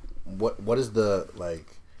is, what is the,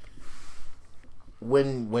 like,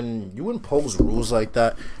 when you impose rules like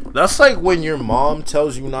that, that's like when your mom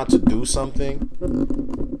tells you not to do something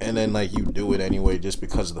and then like you do it anyway just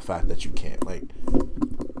because of the fact that you can't. Like,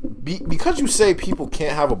 because you say people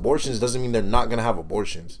can't have abortions doesn't mean they're not gonna have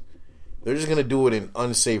abortions. They're just gonna do it in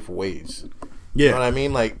unsafe ways. Yeah. You know what I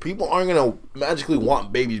mean? Like, people aren't gonna magically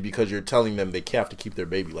want babies because you're telling them they have to keep their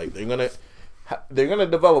baby. Like, they're gonna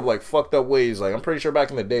develop like fucked up ways. Like, I'm pretty sure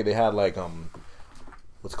back in the day they had like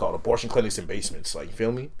what's it called, abortion clinics in basements. Like, you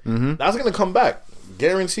feel me? Mm-hmm. That's gonna come back,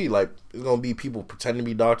 guaranteed. Like, there's gonna be people pretending to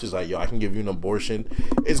be doctors. Like, yo, I can give you an abortion.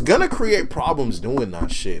 It's gonna create problems doing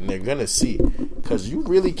that shit, and they're gonna see, because you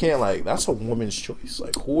really can't. Like, that's a woman's choice.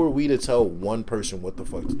 Like, who are we to tell one person what the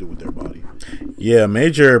fuck to do with their body? Yeah,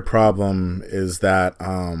 major problem is that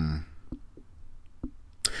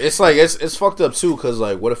it's like it's fucked up too. Because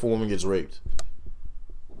like, what if a woman gets raped?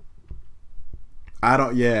 I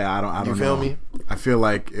don't You feel know. me? I feel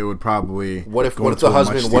like it would probably. What if the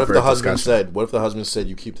husband said,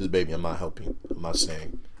 "You keep this baby. I'm not helping. I'm not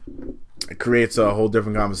staying." It creates a whole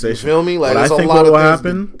different conversation. You feel me? Like, what I there's think a lot what will of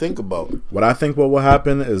things happen. to think about. What I think what will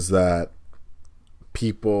happen is that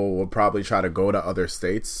people will probably try to go to other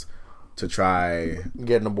states to try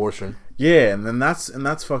Get an abortion. Yeah, and then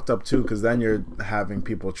that's fucked up too, because then you're having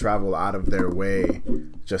people travel out of their way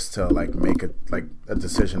just to like make a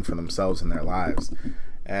decision for themselves in their lives.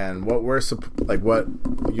 And what what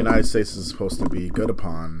the United States is supposed to be good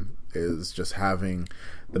upon is just having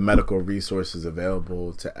the medical resources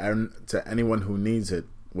available to anyone who needs it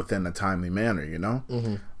within a timely manner, you know?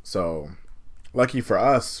 Mm-hmm. So, lucky for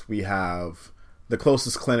us, we have the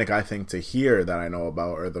closest clinic, I think, to here that I know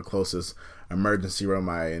about, or the closest emergency room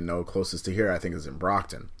I know closest to here, I think, is in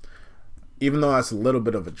Brockton. Even though that's a little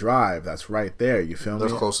bit of a drive, that's right there, you feel me?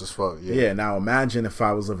 That's close as fuck, yeah. Yeah, now imagine if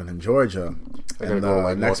I was living in Georgia, and the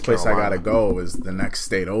like next place I gotta go is the next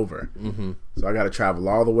state over. Mm-hmm. So I gotta travel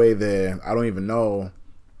all the way there. I don't even know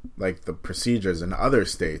like the procedures in other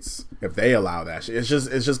states if they allow that shit. It's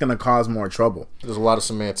just gonna cause more trouble. There's a lot of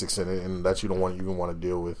semantics in it, and that you don't even want to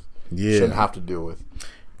deal with. Yeah, shouldn't have to deal with.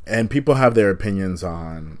 And people have their opinions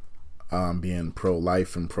on being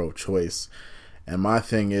pro-life and pro-choice, and my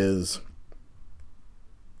thing is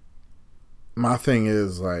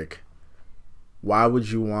like, why would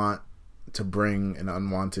you want to bring an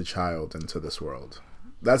unwanted child into this world?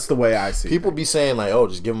 That's the way I see it. People be saying like, oh,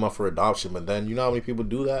 just give them up for adoption, but then you know how many people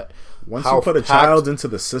do that? Once you put a child into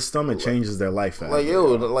the system, it changes their life. Like, yo,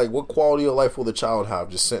 like, what quality of life will the child have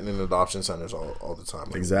just sitting in adoption centers all the time?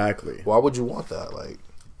 Like, exactly. Why would you want that? Like,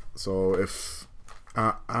 so if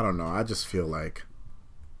I don't know, I just feel like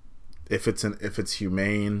if it's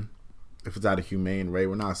humane, if it's out of humane way,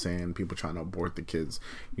 we're not saying people trying to abort the kids,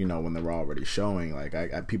 you know, when they're already showing.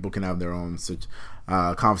 Like, people can have their own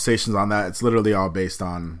conversations on that. It's literally all based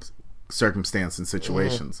on circumstance and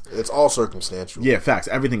situations. It's all circumstantial. Yeah, facts.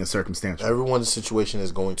 Everything is circumstantial. Everyone's situation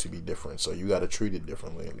is going to be different, so you got to treat it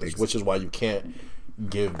differently. Which is why you can't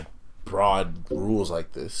give broad rules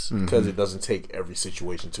like this, because it doesn't take every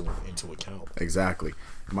situation into account. Exactly.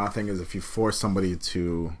 My thing is, if you force somebody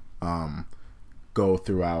to go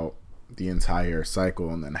throughout the entire cycle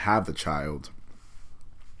and then have the child,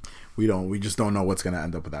 we just don't know what's going to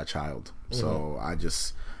end up with that child. So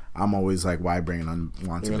I'm always like, why bring an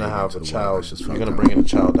unwanted baby into the world? You're gonna bring in a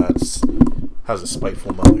child that's has a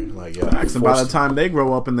spiteful mother. Like, yeah, and by the time they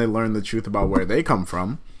grow up and they learn the truth about where they come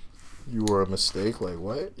from, you were a mistake. Like,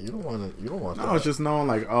 what? You don't want that. No, it's just knowing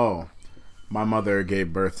like, oh, my mother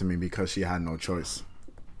gave birth to me because she had no choice.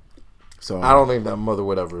 So I don't think that mother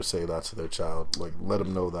would ever say that to their child. Like, let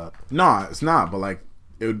them know that. No, it's not. But like,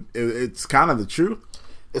 it's kind of the truth.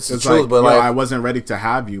 It's the truth, but like, I wasn't ready to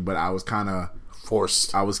have you, but I was kind of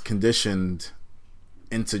forced. I was conditioned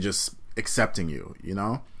into just accepting you. You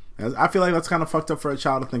know, and I feel like that's kind of fucked up for a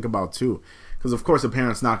child to think about too. Because of course, a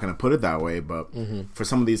parent's not going to put it that way. But for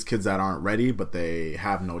some of these kids that aren't ready, but they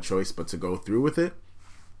have no choice but to go through with it,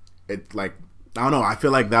 it like I don't know. I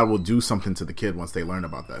feel like that will do something to the kid once they learn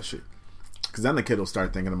about that shit. Because then the kid will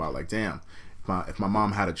start thinking about, like, damn, if my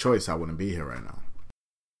mom had a choice, I wouldn't be here right now.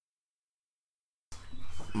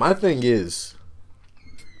 My thing is,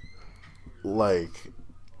 like,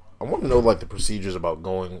 I want to know, like, the procedures about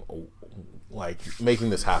going, like, making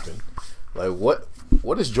this happen. Like, what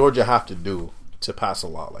does Georgia have to do to pass a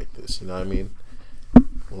law like this? You know what I mean?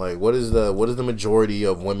 Like, what is the majority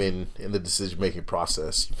of women in the decision making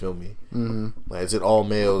process? You feel me? Mm-hmm. Like, is it all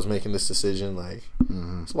males making this decision? Like,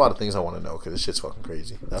 It's a lot of things I want to know because this shit's fucking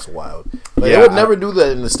crazy. That's wild. Like, they would never do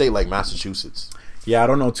that in a state like Massachusetts. Yeah, I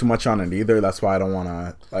don't know too much on it either. That's why I don't want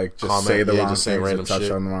to like just say the wrong things and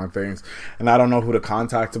touch on the wrong things. And I don't know who to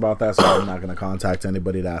contact about that, so I'm not going to contact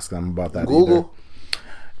anybody to ask them about that. Google. Either.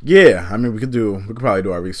 Yeah, I mean, we could probably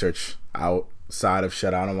do our research outside of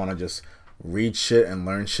shit. I don't want to just read shit and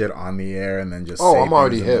learn shit on the air and then just say I'm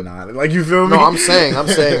already hip. Like, you feel me? No, I'm saying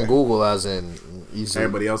Google as in easy.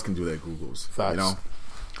 Everybody else can do their Googles. Facts. You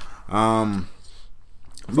know?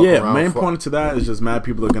 Main point to that is just mad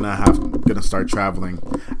people are gonna start traveling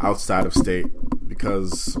outside of state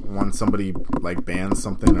because when somebody like bans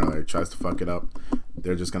something or like tries to fuck it up,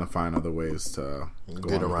 they're just gonna find other ways to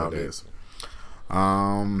get around it.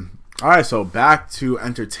 All right, so back to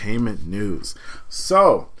entertainment news.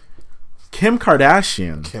 So Kim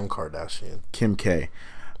Kardashian, Kim K,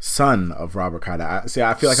 son of Robert Kardashian. See,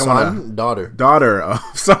 I feel like daughter of.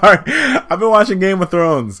 Sorry, I've been watching Game of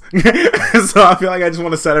Thrones, so I feel like I just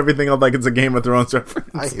want to set everything up like it's a Game of Thrones reference.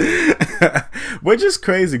 I hear you. Which is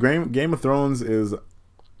crazy. Game of Thrones is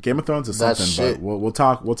something, but we'll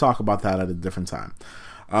talk about that at a different time.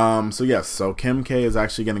 So Kim K is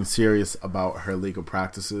actually getting serious about her legal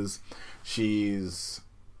practices. She's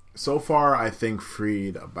so far, I think,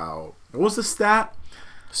 freed about, what was the stat?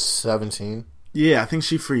 17. Yeah, I think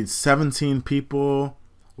she freed 17 people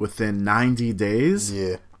within 90 days.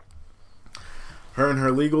 Yeah. Her and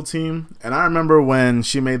her legal team. And I remember when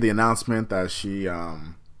she made the announcement that she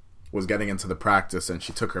was getting into the practice and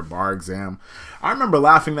she took her bar exam. I remember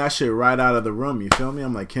laughing that shit right out of the room. You feel me?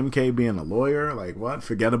 I'm like, Kim K being a lawyer? Like, what?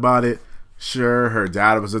 Forget about it. Sure, her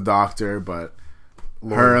dad was a doctor, but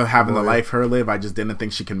her having the life her live, I just didn't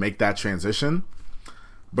think she can make that transition.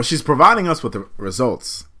 But she's providing us with the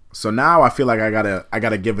results. So now I feel like I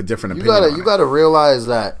gotta give a different opinion. You gotta realize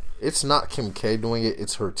that it's not Kim K doing it;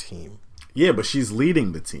 it's her team. Yeah, but she's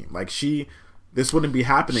leading the team. Like this wouldn't be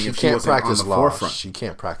happening if she wasn't on the forefront. She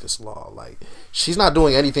can't practice law. Like she's not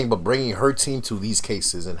doing anything but bringing her team to these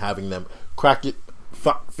cases and having them crack it,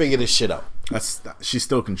 figure this shit out. She's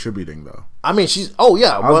still contributing though. I mean, she's. Oh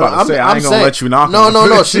yeah, I was about to say I ain't gonna let you knock.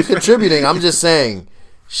 No. She's contributing. I'm just saying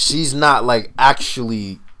she's not like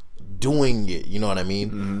actually doing it, you know what I mean?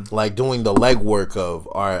 Mm-hmm. Like doing the legwork of,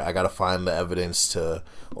 all right, I gotta find the evidence to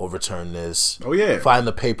overturn this. Oh yeah, find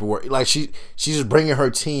the paperwork. Like she's just bringing her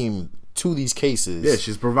team to these cases. Yeah,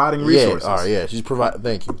 she's providing resources. Yeah, all right, yeah, she's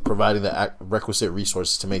providing the requisite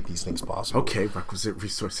resources to make these things possible. Okay, requisite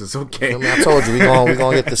resources. Okay, I told you we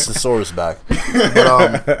gonna get this thesaurus back.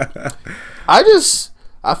 But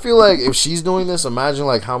I feel like if she's doing this, imagine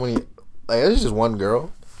like how many. Like it's just one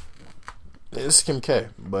girl. It's Kim K,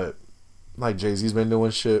 but. Like Jay-Z's been doing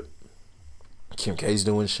shit, Kim K's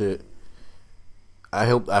doing shit. I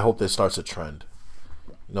hope this starts a trend.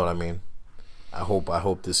 You know what I mean? I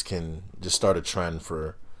hope this can just start a trend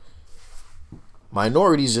for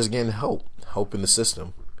minorities just getting help in the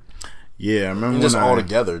system. Yeah, I remember just all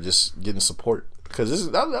together, just getting support. Because this is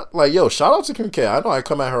like, yo, shout out to Kim K. I know I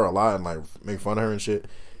come at her a lot and like make fun of her and shit.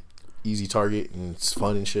 Easy target and it's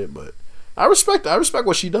fun and shit, but I respect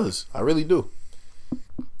what she does. I really do.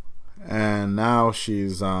 And now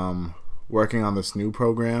she's working on this new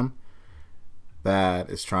program that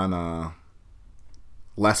is trying to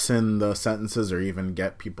lessen the sentences or even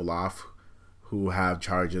get people off who have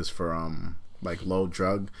charges for like low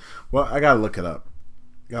drug. Well, I gotta look it up.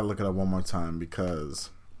 Gotta look it up one more time because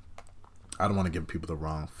I don't want to give people the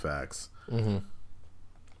wrong facts. Mm-hmm.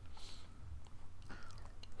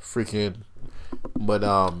 Freaking, but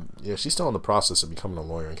yeah, she's still in the process of becoming a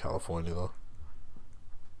lawyer in California though.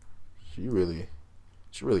 She really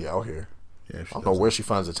out here. Yeah, I don't know where she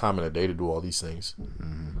finds the time in the day to do all these things.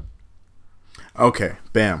 Mm-hmm. Okay,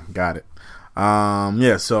 bam, got it.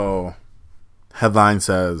 Yeah, so headline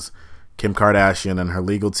says Kim Kardashian and her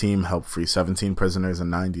legal team helped free 17 prisoners in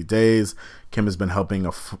 90 days. Kim has been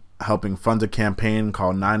helping fund a campaign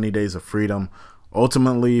called 90 Days of Freedom,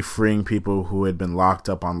 ultimately freeing people who had been locked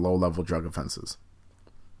up on low-level drug offenses.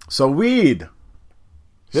 So weed.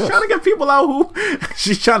 She's trying to get people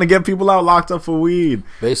out locked up for weed.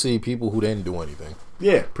 Basically, people who didn't do anything.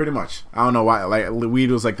 Yeah, pretty much. I don't know why. Like,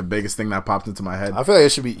 weed was like the biggest thing that popped into my head. I feel like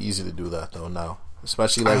it should be easy to do that though now,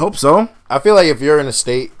 especially like I hope so. I feel like if you're in a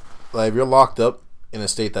state, like if you're locked up in a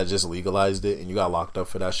state that just legalized it and you got locked up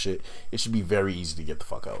for that shit, it should be very easy to get the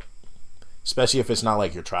fuck out. Especially if it's not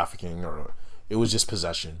like you're trafficking or it was just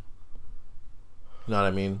possession. You know what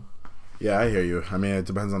I mean? Yeah, I hear you. I mean, it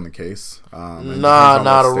depends on the case.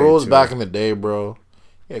 Nah. The rules back in the day, bro.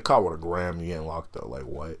 Yeah, caught with a gram, you getting locked up. Like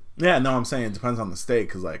what? Yeah, no, I'm saying it depends on the state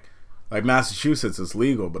because like Massachusetts is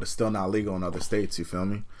legal, but it's still not legal in other states. You feel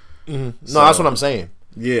me? Mm-hmm. So, no, that's what I'm saying.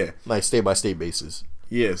 Yeah, like state by state basis.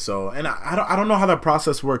 Yeah. So, and I don't know how that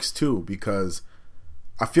process works too, because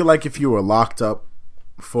I feel like if you were locked up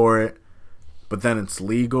for it, but then it's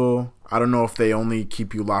legal, I don't know if they only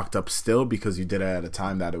keep you locked up still because you did it at a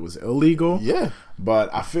time that it was illegal. Yeah.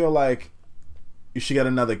 But I feel like you should get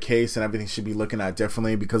another case and everything should be looking at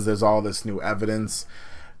differently because there's all this new evidence.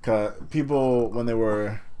 Cause people, when they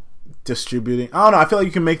were distributing, I don't know, I feel like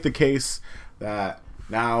you can make the case that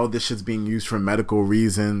now this shit's being used for medical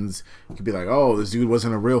reasons. You could be like, oh, this dude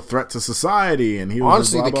wasn't a real threat to society, and he was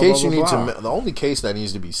honestly blah, the blah, case blah, you blah, need blah. to the only case that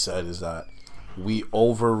needs to be said is that we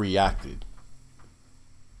overreacted.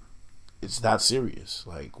 It's that serious.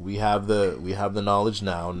 Like we have the knowledge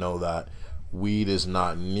now, know that weed is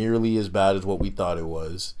not nearly as bad as what we thought it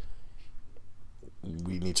was.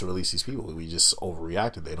 We need to release these people. We just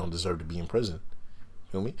overreacted. They don't deserve to be in prison.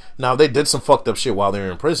 Feel me? Now, if they did some fucked up shit while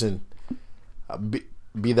they're in prison,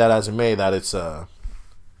 be that as it may, that it's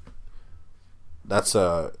that's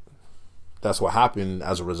what happened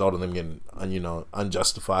as a result of them getting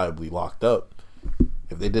unjustifiably locked up.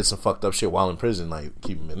 If they did some fucked up shit while in prison, like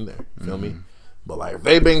keep them in there. You feel me? But like if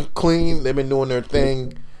they've been clean, they've been doing their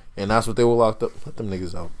thing, and that's what they were locked up. Let them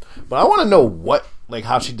niggas out. But I want to know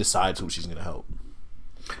how she decides who she's gonna help.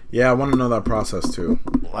 Yeah, I want to know that process too.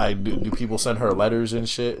 Like, do people send her letters and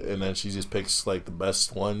shit, and then she just picks like the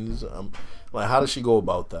best ones? Like, how does she go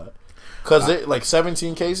about that? Because like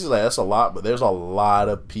 17 cases, like that's a lot, but there's a lot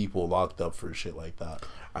of people locked up for shit like that.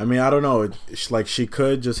 I mean, I don't know. Like, she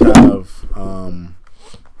could just have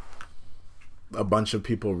a bunch of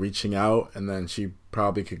people reaching out, and then she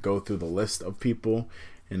probably could go through the list of people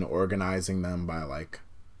and organizing them by like,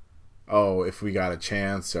 oh, if we got a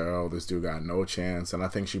chance, or oh, this dude got no chance. And I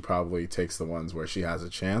think she probably takes the ones where she has a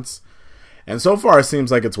chance. And so far, it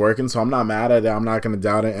seems like it's working, so I'm not mad at it. I'm not going to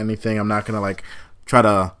doubt it, anything. I'm not going to like try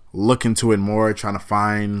to look into it more, trying to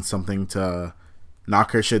find something to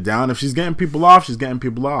knock her shit down. If she's getting people off, she's getting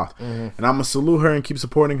people off. Mm-hmm. And I'm going to salute her and keep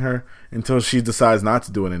supporting her until she decides not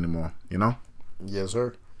to do it anymore, you know? Yes,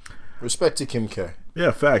 sir. Respect to Kim K.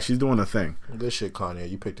 Yeah, fact. She's doing a thing. Good shit, Kanye.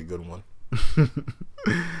 You picked a good one.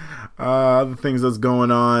 Other things that's going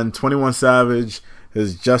on. 21 Savage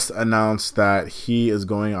has just announced that he is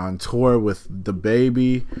going on tour with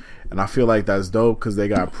DaBaby, and I feel like that's dope because they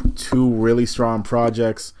got two really strong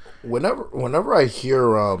projects. Whenever I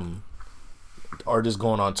hear artists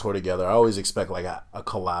going on tour together, I always expect like a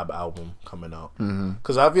collab album coming out,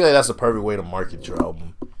 because I feel like that's the perfect way to market your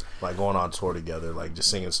album, like going on tour together, like just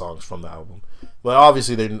singing songs from the album. But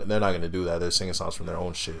obviously they're not going to do that. They're singing songs from their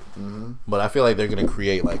own shit. Mm-hmm. But I feel like they're going to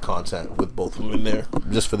create like content with both of them in there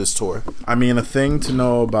just for this tour. I mean, a thing to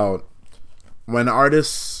know about when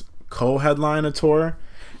artists co-headline a tour,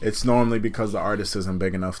 it's normally because the artist isn't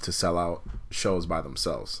big enough to sell out shows by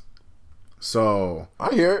themselves. So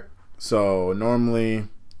I hear it. So normally,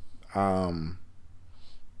 that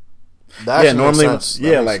makes sense.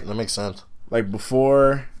 That makes sense. Like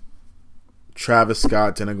before, Travis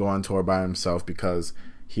Scott didn't go on tour by himself because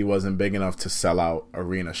he wasn't big enough to sell out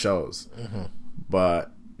arena shows. Mm-hmm.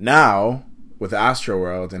 But now, with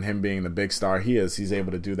Astroworld and him being the big star he's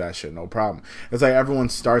able to do that shit no problem. It's like everyone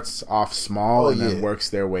starts off small and then works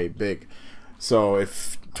their way big. So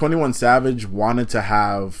if 21 Savage wanted to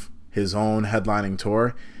have his own headlining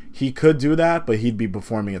tour, he could do that, but he'd be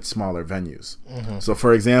performing at smaller venues. Mm-hmm. So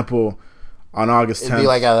for example, on August 10th, it'd be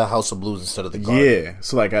like at the House of Blues instead of the Garden. Yeah,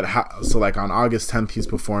 so like on August 10th, he's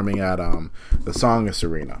performing at the Songus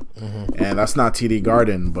Arena, and that's not TD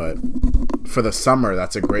Garden, but for the summer,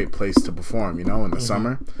 that's a great place to perform. You know, in the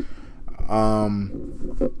summer.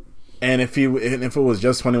 And if it was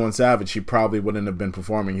just 21 Savage, he probably wouldn't have been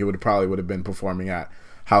performing. He would have been performing at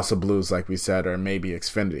House of Blues, like we said, or maybe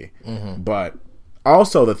Xfinity. Mm-hmm. But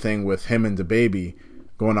also the thing with him and DaBaby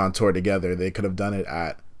going on tour together, they could have done it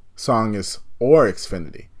at Songus or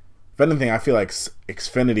Xfinity. If anything, I feel like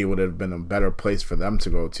Xfinity would have been a better place for them to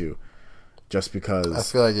go to, just because I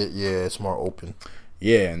feel like it's more open.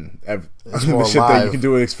 Yeah, and it's the more shit live. That you can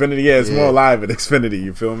do with Xfinity, it's more live at Xfinity.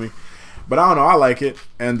 You feel me? But I don't know. I like it,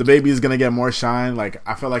 and the baby is gonna get more shine. Like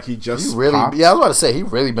I feel like he just popped. Yeah, I was about to say he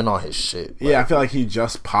really been on his shit. Like, yeah, I feel like he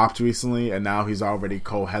just popped recently, and now he's already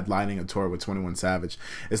co-headlining a tour with 21 Savage.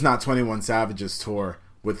 It's not 21 Savage's tour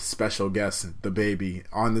with special guest the baby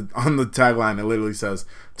on the tagline. It literally says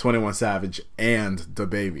 21 Savage and the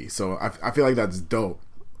baby. So I feel like that's dope.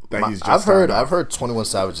 That he's just I've heard 21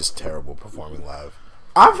 Savage is terrible performing live.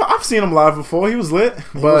 I've seen him live before. He was lit,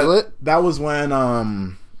 was lit? That was when he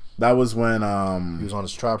was on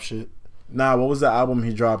his trap shit. Nah, what was the album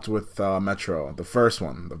he dropped with Metro? The first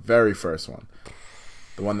one, the very first one,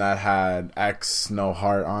 the one that had X No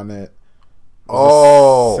Heart on it.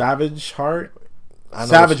 Savage Heart.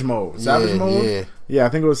 Savage Mode. Savage Mode. Yeah, I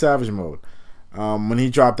think it was Savage Mode. When he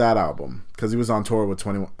dropped that album, because he was on tour with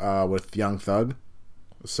with Young Thug.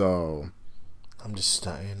 So I'm just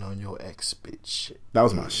starting on your ex bitch. That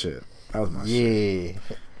was my shit. That was my shit.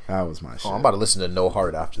 That was my shit. I'm about to listen to No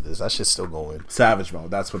Heart after this. That shit's still going. Savage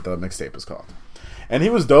Mode. That's what the mixtape is called. And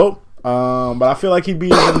he was dope. But I feel like he'd be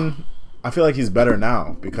even. I feel like he's better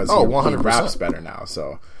now because he 100%. raps better now.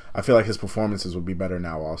 So I feel like his performances would be better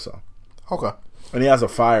now also. Okay. And he has a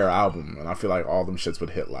fire album, and I feel like all them shits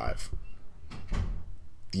would hit live.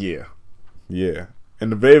 Yeah.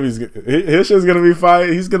 And the baby's his shit's gonna be fire.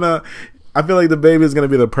 I feel like the baby's gonna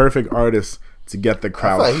be the perfect artist to get the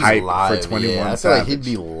crowd hyped for 21 I feel Savage. like he'd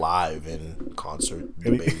be live in concert.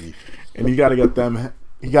 The baby. And you gotta get them.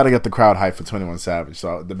 You gotta get the crowd hyped for 21 Savage.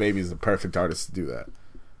 So the baby's the perfect artist to do that.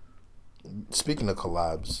 Speaking of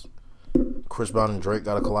collabs, Chris Brown and Drake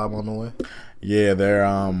got a collab on the way. Yeah,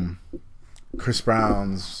 they're Chris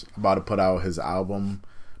Brown's about to put out his album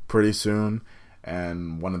pretty soon,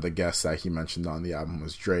 and one of the guests that he mentioned on the album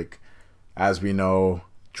was Drake. As we know,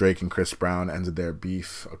 Drake and Chris Brown ended their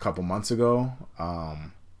beef a couple months ago.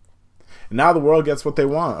 And now the world gets what they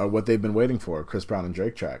want, or what they've been waiting for, a Chris Brown and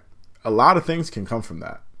Drake track. A lot of things can come from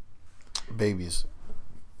that. Babies.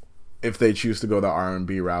 If they choose to go the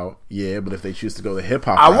R&B route, yeah, but if they choose to go the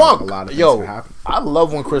hip-hop route, a lot of things can happen. I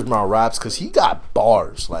love when Chris Brown raps because he got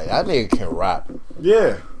bars. Like, that nigga can rap.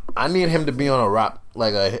 Yeah. I need him to be on a rap,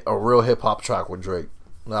 like a real hip-hop track with Drake.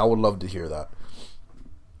 I would love to hear that.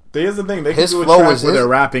 Here's the thing. They can do a track where they're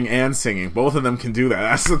rapping and singing. Both of them can do that.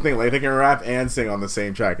 That's the thing. Like, they can rap and sing on the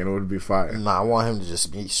same track, and it would be fire. Nah, I want him to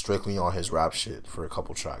just be strictly on his rap shit for a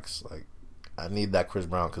couple tracks. Like, I need that Chris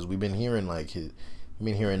Brown because we've been hearing, like,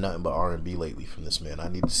 hearing nothing but R&B lately from this man. I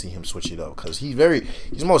need to see him switch it up because he's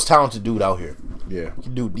the most talented dude out here. Yeah.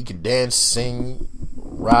 He can dance, sing,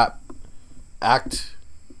 rap, act,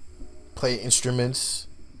 play instruments.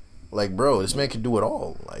 Like, bro, this man can do it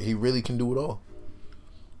all. Like, he really can do it all.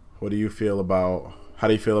 How do you feel about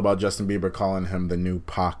Justin Bieber calling him the new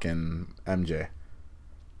Pac and MJ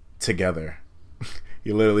together?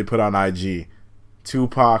 He literally put on IG,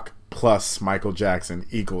 Tupac plus Michael Jackson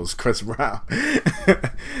equals Chris Brown.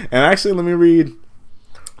 And actually, let me read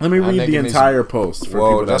the entire post for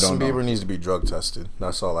people that Justin don't know. Bieber needs to be drug tested.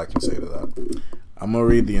 That's all I can say to that. I'm going to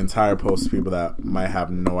read the entire post to people that might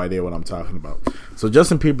have no idea what I'm talking about. So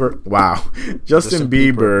Justin Bieber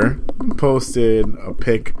posted a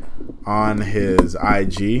pic on his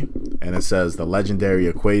IG, and it says the legendary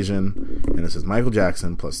equation, and it says Michael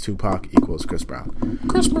Jackson plus Tupac equals Chris Brown.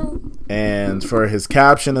 Chris Brown. And for his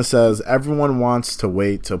caption, it says, everyone wants to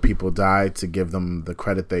wait till people die to give them the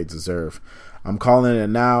credit they deserve. I'm calling it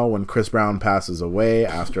now. When Chris Brown passes away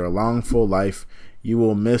after a long, full life, you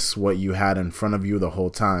will miss what you had in front of you the whole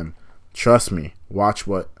time. Trust me, watch,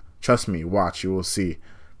 you will see.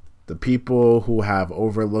 The people who have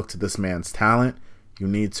overlooked this man's talent, you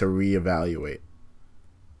need to reevaluate.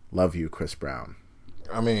 Love you, Chris Brown.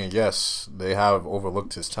 I mean, yes, they have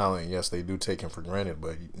overlooked his talent. Yes, they do take him for granted,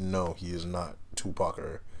 but no, he is not Tupac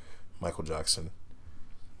or Michael Jackson.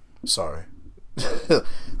 Sorry.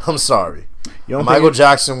 I'm sorry. Michael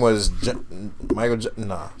Jackson was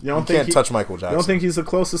nah. You can't touch Michael Jackson. You don't think he's the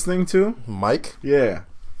closest thing to Mike? Yeah.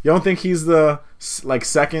 You don't think he's the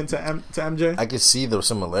second to MJ? I can see the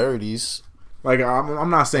similarities. Like,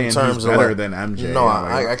 I'm not saying he's better than MJ. No,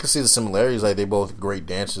 I can see the similarities. Like, they both great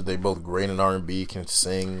dancers. They both great in R&B, can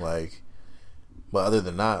sing. Like, but other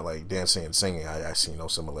than that, like dancing and singing, I see no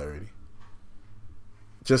similarity.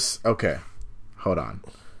 Just okay. Hold on.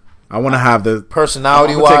 I want to have the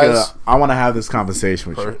personality-wise. I want to have this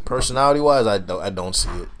conversation with you. Personality-wise, I don't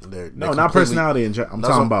see it. They're not personality. I'm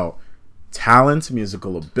talking about talent,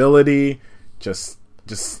 musical ability, just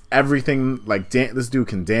everything. Like, this dude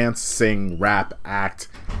can dance, sing, rap, act,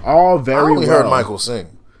 all very well. I only heard Michael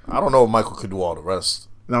sing. I don't know if Michael could do all the rest.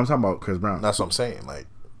 No, I'm talking about Chris Brown. That's what I'm saying. Like,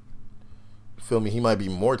 feel me? He might be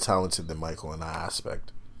more talented than Michael in that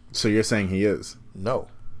aspect. So you're saying he is? No.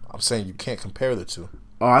 I'm saying you can't compare the two.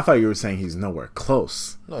 Oh, I thought you were saying he's nowhere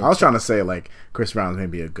close. No, I was trying to say like Chris Brown's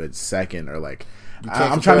maybe a good second, or like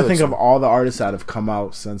I'm compare trying to the think two. of all the artists that have come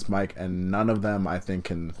out since Mike, and none of them I think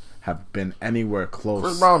can have been anywhere close.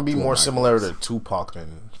 Chris Brown would be to what more Michael similar is. to Tupac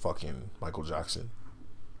than fucking Michael Jackson.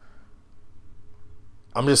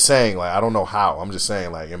 I'm just saying, like, I don't know how. I'm just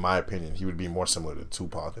saying, like, in my opinion, he would be more similar to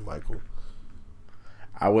Tupac than Michael.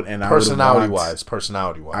 I would, and Personality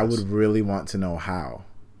I would really want to know how.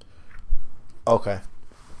 Okay.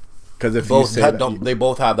 Because if Both you say that, they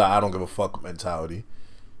both have that I don't give a fuck mentality.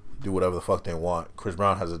 Do whatever the fuck they want. Chris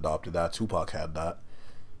Brown has adopted that. Tupac had that.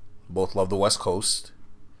 Both love the West Coast.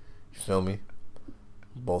 You feel me?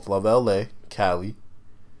 Both love LA, Cali.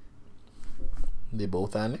 They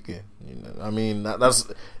both that nigga. You know, I mean,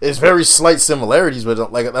 that's it's very slight similarities,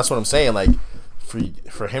 but like that's what I'm saying. Like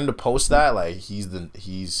for him to post that, like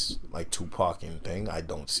he's like Tupac and thing. I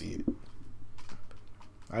don't see it.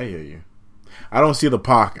 I hear you. I don't see the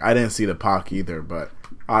Pac. I didn't see the Pac either, but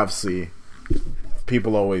obviously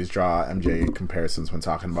people always draw MJ comparisons when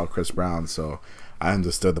talking about Chris Brown, so I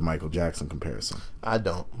understood the Michael Jackson comparison. I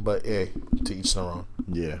don't, but hey, to each their own.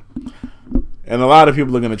 Yeah. And a lot of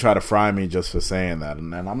people are going to try to fry me just for saying that.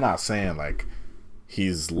 And I'm not saying, like,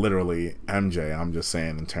 he's literally MJ. I'm just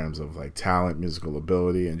saying in terms of, like, talent, musical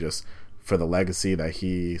ability, and just for the legacy that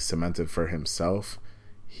he cemented for himself,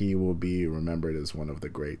 he will be remembered as one of the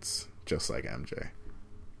greats, just like MJ.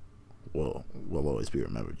 Will always be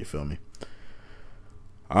remembered, you feel me?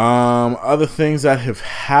 Other things that have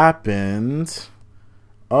happened.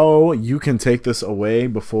 Oh, you can take this away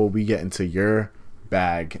before we get into your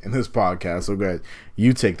bag in this podcast. So go ahead,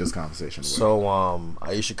 you take this conversation away. So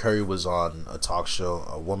Aisha Curry was on a talk show,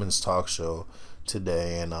 a woman's talk show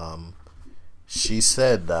today, and she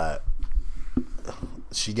said that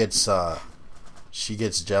she gets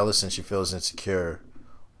jealous and she feels insecure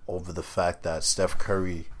over the fact that Steph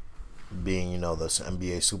Curry, being, you know, the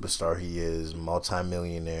NBA superstar he is,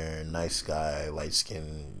 multi-millionaire, nice guy, light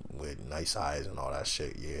skin with nice eyes and all that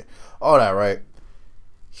shit, yeah, all that, right?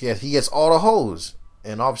 He gets all the hoes,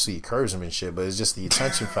 and obviously he curves him and shit, but it's just the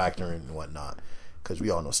attention factor and whatnot, because we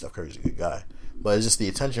all know Steph Curry's a good guy, but it's just the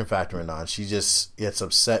attention factor and on. She just gets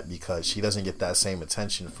upset because she doesn't get that same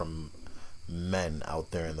attention from men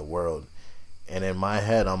out there in the world. And in my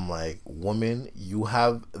head, I'm like, woman, you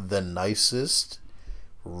have the nicest,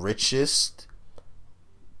 richest,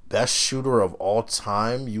 best shooter of all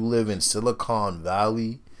time. You live in Silicon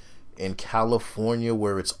Valley in California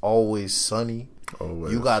where it's always sunny.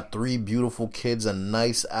 Always. You got 3 beautiful kids, a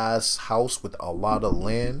nice ass house with a lot of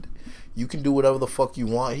land. You can do whatever the fuck you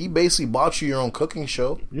want. He basically bought you your own cooking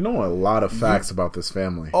show. You know a lot of facts about this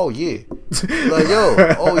family. Oh yeah, like yo,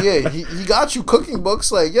 oh yeah, he got you cooking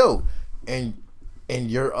books, like yo, and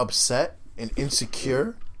you're upset and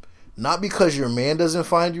insecure, not because your man doesn't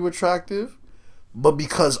find you attractive, but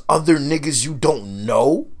because other niggas you don't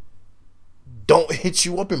know don't hit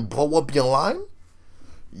you up and blow up your line.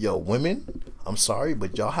 Yo, women, I'm sorry,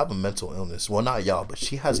 but y'all have a mental illness. Well, not y'all, but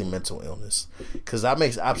she has a mental illness. Because that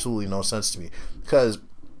makes absolutely no sense to me. Because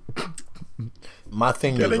my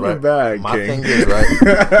thing is, right? My thing is, right?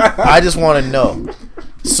 I just want to know.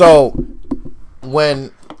 So,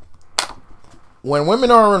 when women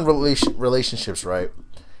are in relationships, right?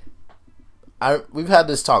 We've had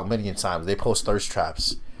this talk many times. They post thirst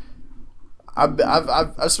traps.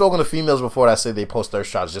 I've spoken to females before that say they post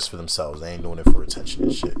thirst traps just for themselves. They ain't doing it for attention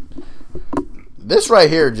and shit. This right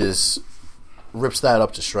here just rips that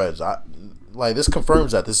up to shreds. Like, this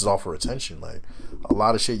confirms that this is all for attention. Like, a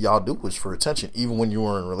lot of shit y'all do is for attention, even when you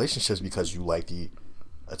were in relationships, because you like the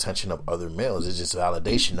attention of other males. It's just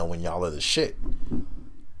validation knowing y'all are the shit.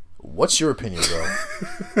 What's your opinion, bro?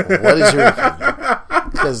 What is your opinion?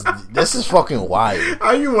 Because this is fucking wild.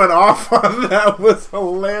 How you went off on that was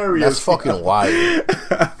hilarious. That's fucking wild.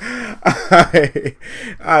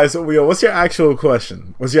 Alright, so Leo, what's your actual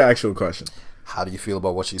question? How do you feel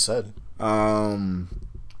about what she said?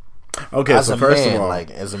 Okay, as so a first man, of all,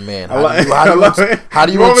 like, as a man, how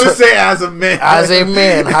do you want me to say as a man? As a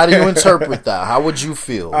man, how do you interpret that? How would you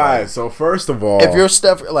feel? All right, so first of all, if you're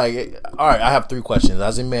Steph, like, all right, I have 3 questions.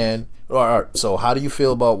 As a man, all right, so how do you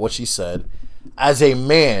feel about what she said? As a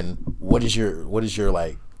man, what is your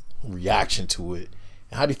like reaction to it?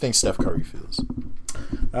 And how do you think Steph Curry feels?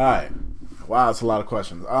 All right, wow, that's a lot of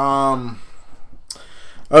questions.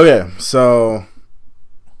 Okay, so.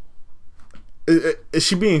 Is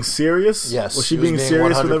she being serious? Yes. Was she being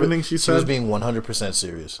serious with everything she said? She was being 100%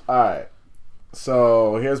 serious. Alright.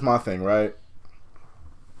 So, here's my thing, right?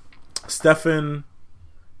 Stephen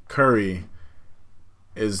Curry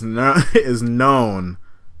is known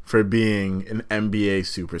for being an NBA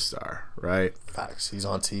superstar, right? Facts. He's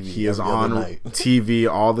on TV. He is on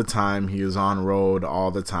TV all the time. He is on road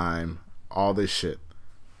all the time. All this shit.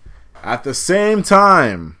 At the same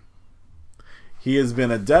time, he has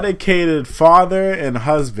been a dedicated father and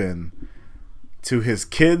husband to his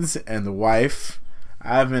kids and wife.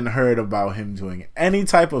 I haven't heard about him doing any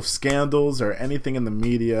type of scandals or anything in the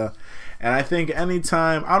media. And I think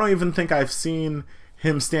anytime, I don't even think I've seen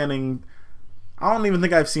him standing, I don't even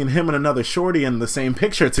think I've seen him and another shorty in the same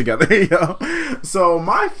picture together, yo. So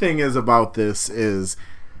my thing is about this is,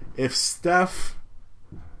 if Steph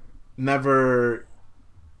never,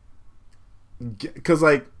 because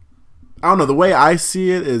like, I don't know, the way I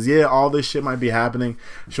see it is, yeah, all this shit might be happening.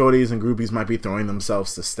 Shorties and groupies might be throwing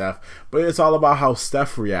themselves to Steph. But it's all about how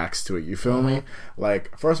Steph reacts to it. You feel me?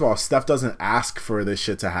 Like, first of all, Steph doesn't ask for this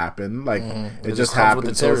shit to happen. Like, it just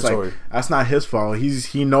happens. So it's like, that's not his fault.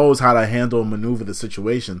 He knows how to handle and maneuver the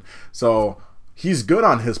situation. So he's good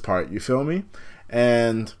on his part. You feel me?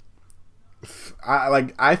 And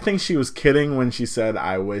I think she was kidding when she said,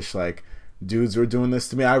 I wish, like, dudes were doing this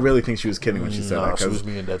to me. I really think she was kidding when she said that. She was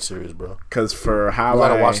being dead serious, bro. Because for how you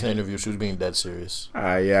gotta watch the interview, she was being dead serious.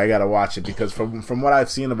 Yeah, I gotta watch it because from what I've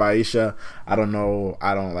seen of Aisha, I don't know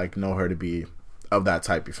her to be of that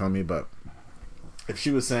type. You feel me? But if she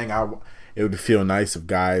was saying it would feel nice if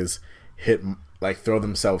guys throw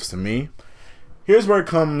themselves to me. Here's where it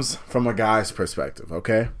comes from a guy's perspective.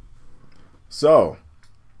 Okay, so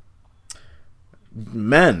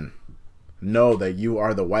men know that you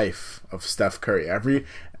are the wife of Steph Curry.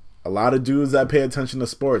 A lot of dudes that pay attention to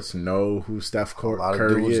sports know who Steph Curry is. A lot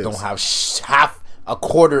of dudes don't have half, a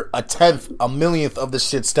quarter, a tenth, a millionth of the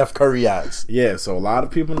shit Steph Curry has. Yeah, so a lot of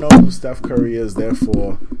people know who Steph Curry is.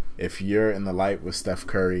 Therefore, if you're in the light with Steph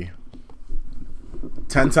Curry,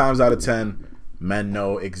 10 times out of 10, men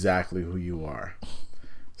know exactly who you are.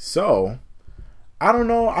 So, I don't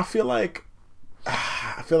know. I feel like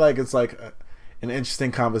it's like an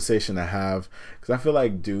interesting conversation to have, because I feel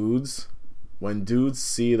like when dudes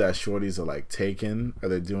see that shorties are like taken or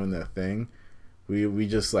they're doing their thing, we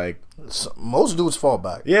just like, most dudes fall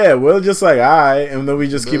back. Yeah, we're just like, alright, and then we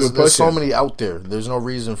just keep it pushing. There's so many out there. There's no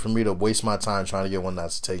reason for me to waste my time trying to get one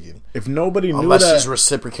that's taken. If nobody knew unless she's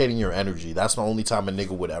reciprocating your energy, that's the only time a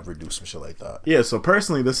nigga would ever do some shit like that. Yeah, so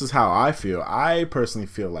personally, this is how I feel. I personally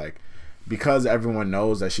feel like, because everyone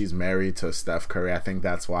knows that she's married to Steph Curry, I think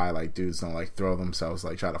that's why like dudes don't like throw themselves,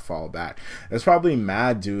 like try to fall back. There's probably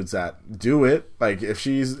mad dudes that do it. Like if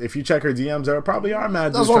you check her DMs, there probably are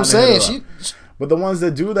mad dudes. That's what I'm saying. But the ones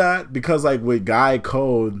that do that, because like with guy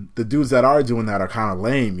code, the dudes that are doing that are kind of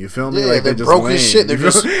lame. You feel me? Yeah, like they're just broke lame. as shit. They're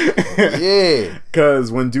just yeah.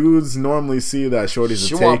 Because when dudes normally see that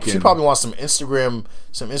shorties are taken, she probably wants some Instagram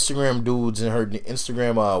dudes in her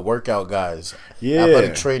Instagram workout guys,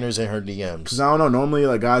 athletic trainers in her DMs. Because I don't know, normally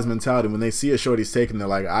like guys' mentality, when they see a shorty's taken, they're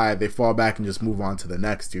like, alright, they fall back and just move on to the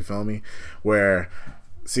next. You feel me? Where,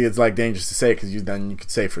 see, it's like dangerous to say, because then you could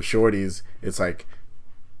say for shorties, it's like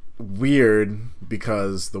weird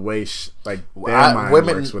because the way their mind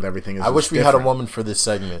works with everything is I wish we different. had a woman for this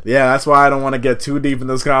segment. Yeah, that's why I don't want to get too deep in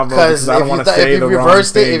this convo, because I don't want to say the wrong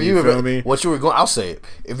thing. You feel me? What you were going, I'll say it.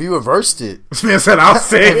 If you reversed it, I said I'll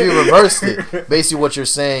say it. If you reversed it, basically what you're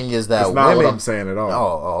saying is that it's not what I'm saying at all.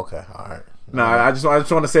 Oh, okay, all right. No, I just want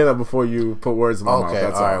to say that before you put words in my mouth.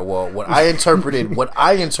 That's all right. Well, what I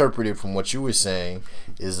interpreted from what you were saying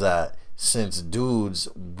is that since dudes,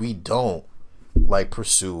 we don't like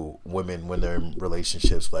pursue women when they're in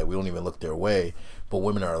relationships, like we don't even look their way, but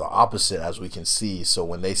women are the opposite, as we can see. So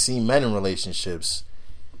when they see men in relationships,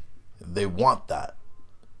 they want that.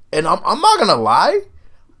 And I'm not gonna lie,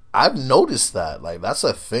 I've noticed that. Like, that's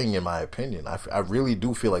a thing in my opinion. I really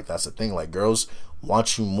do feel like that's a thing. Like, girls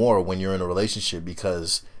want you more when you're in a relationship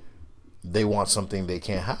because they want something they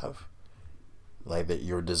can't have. Like, that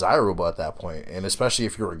you're desirable at that point. And especially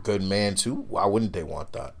if you're a good man too, why wouldn't they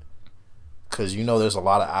want that? Because there's a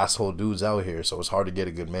lot of asshole dudes out here, so it's hard to get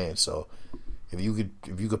a good man. So if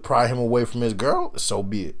you could pry him away from his girl, so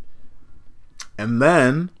be it. And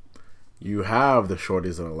then you have the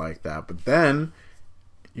shorties that are like that, but then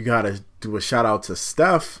you gotta do a shout out to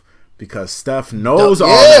Steph, because Steph knows all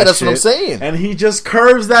that shit. That's what I'm saying. And he just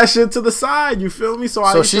curves that shit to the side. You feel me?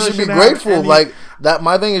 So she should be grateful. Like that.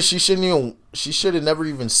 My thing is, she should have never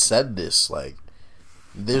even said this. Like,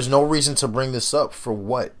 there's no reason to bring this up for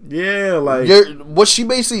what? Yeah, like what she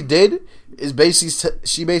basically did is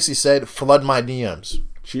she basically said, flood my DMs.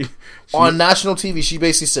 She on national TV, she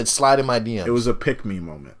basically said, slide in my DMs. It was a pick me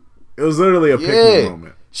moment. It was literally a pick me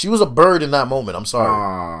moment. She was a bird in that moment. I'm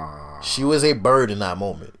sorry. She was a bird in that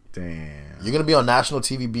moment. Damn. You're gonna be on national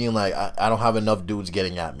TV being like, I don't have enough dudes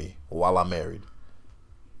getting at me while I'm married.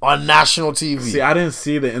 On national TV. See, I didn't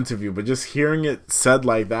see the interview, but just hearing it said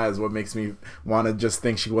like that is what makes me want to just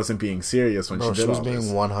think she wasn't being serious when she did all this. She was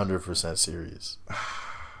being 100% serious.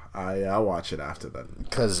 I'll watch it after that.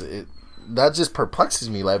 Because that just perplexes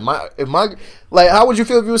me. Like, how would you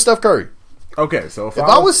feel if you were Steph Curry? Okay, so if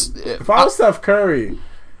I was Steph Curry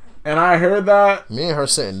and I heard that, me and her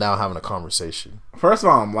sitting down having a conversation. First of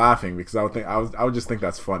all, I'm laughing because I would just think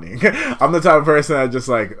that's funny. I'm the type of person that just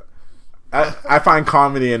like I find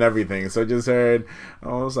comedy in everything. So I just heard, I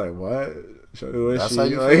was like, what?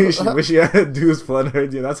 Wish she had dudes flood her.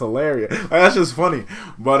 Dude, that's hilarious. Like, that's just funny.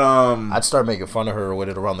 But I'd start making fun of her with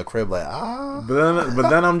it around the crib, like But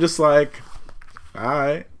then I'm just like, all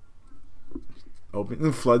right,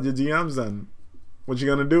 flood your DMs. Then what you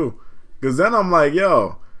gonna do? Because then I'm like,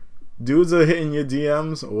 yo, dudes are hitting your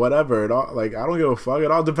DMs, whatever. It all, like, I don't give a fuck.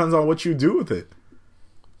 It all depends on what you do with it.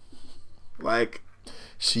 Like,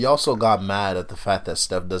 she also got mad at the fact that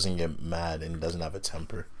Steph doesn't get mad and doesn't have a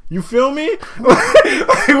temper. You feel me?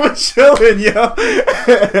 Like, we're chilling, yo.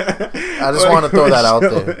 I just want to throw that out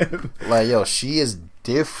there. Like, yo, she is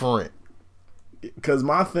different. Because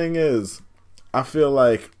my thing is, I feel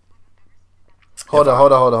like... Hold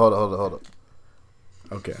on.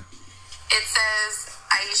 Okay. It says,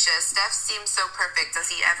 Aisha, Steph seems so perfect. Does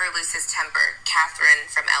he ever lose his temper? Catherine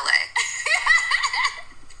from LA.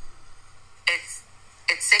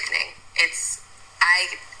 It's sickening.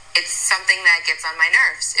 It's something that gets on my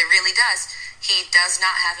nerves. It really does. He does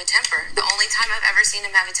not have a temper. The only time I've ever seen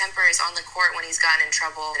him have a temper is on the court when he's gotten in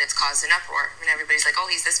trouble and it's caused an uproar. And everybody's like,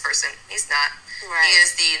 oh, he's this person. He's not. Right. He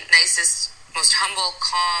is the nicest, most humble,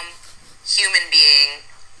 calm human being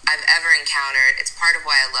I've ever encountered. It's part of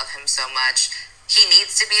why I love him so much. He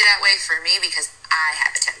needs to be that way for me because I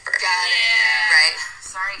have a temper. Got it. Yeah. Right?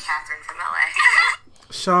 Sorry, Catherine from LA.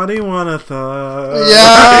 Shawty wanna thug.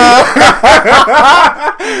 Yeah.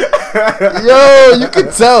 Yo, you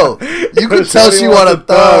can tell. You can tell she want a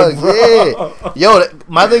thug. Yeah. Yo,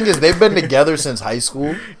 my thing is they've been together since high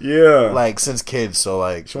school. Yeah. Like since kids. So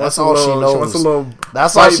like that's all she knows. She wants a little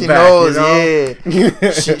that's all she knows. You know?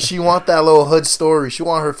 Yeah. she want that little hood story. She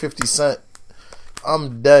want her 50 Cent.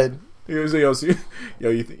 I'm dead. You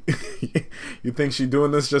think she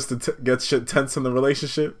doing this just to get shit tense in the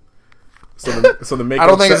relationship? So the makeup I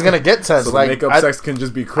don't think it's gonna get tense. So like the makeup sex can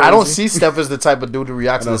just be crazy. I don't see Steph as the type of dude to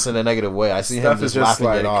react to this in a negative way. I see Steph him just laughing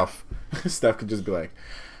it off. Steph could just be like,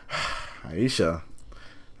 Aisha,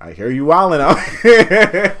 I hear you wilding out.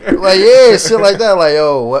 Like, yeah, shit like that. Like,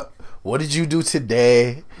 yo, what did you do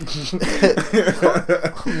today?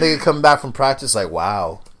 Nigga come back from practice like,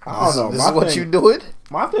 wow. I don't know. This is what you doing?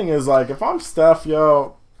 My thing is like, if I'm Steph,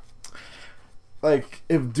 yo, like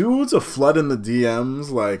if dudes are flooding the DMs,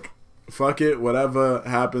 like, fuck it, whatever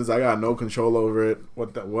happens, I got no control over it.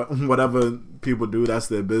 Whatever people do, that's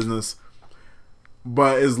their business.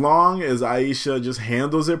 But as long as Aisha just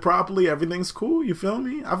handles it properly, everything's cool. You feel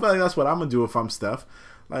me? I feel like that's what I'm gonna do if I'm Steph.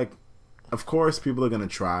 Like, of course, people are gonna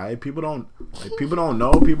try. People don't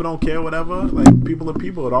know. People don't care. Whatever. Like, people are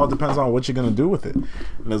people. It all depends on what you're gonna do with it.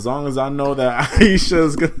 And as long as I know that Aisha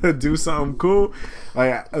is gonna do something cool,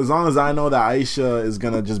 like as long as I know that Aisha is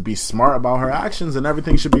gonna just be smart about her actions, and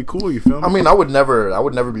everything should be cool. You feel me? I mean, I would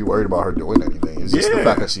never be worried about her doing anything. It's just the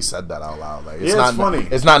fact that she said that out loud. Like, it's not funny.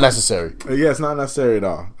 It's not necessary. Yeah, it's not necessary at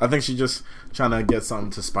all. I think she just trying to get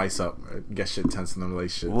something to spice up, get shit tense in the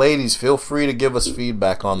relationship. Ladies, feel free to give us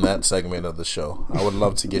feedback on that segment of the show. I would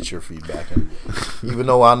love to get your feedback. And even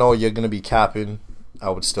though I know you're going to be capping, I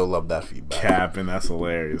would still love that feedback. Capping, that's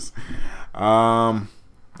hilarious. All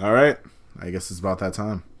right. I guess it's about that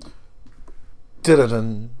time.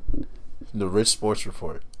 Da-da-dun. The Rich Sports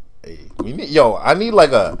Report. Hey, I need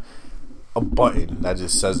like a button that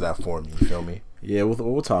just says that for me. You feel me? Yeah,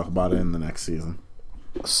 we'll talk about it in the next season.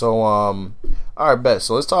 So, all right, bet.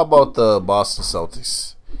 So let's talk about the Boston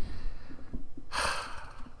Celtics.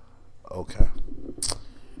 Okay.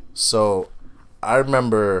 So, I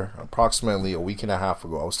remember approximately a week and a half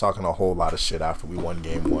ago, I was talking a whole lot of shit after we won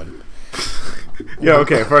Game 1. Yo,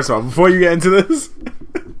 okay, first of all, before you get into this,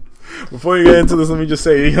 let me just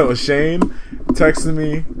say, yo, Shane texted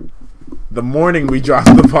me the morning we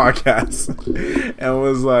dropped the podcast and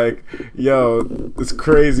was like, yo, it's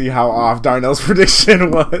crazy how off Darnell's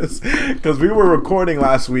prediction was, because we were recording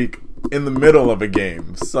last week in the middle of a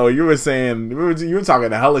game. So you were saying, you were talking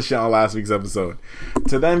the hella shit on last week's episode,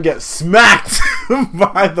 to then get smacked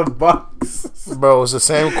by the Bucks. Bro, it was the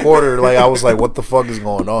same quarter. Like, I was like, what the fuck is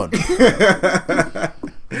going on? But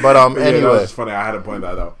anyway, that was funny. I had to point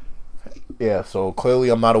that out. Yeah, so clearly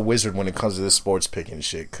I'm not a wizard when it comes to this sports picking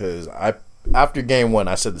shit, because I after game 1,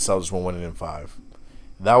 I said the Celtics were winning in 5.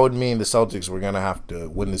 That would mean the Celtics were gonna have to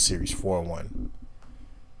win the series 4-1.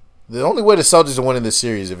 The only way the Celtics are winning this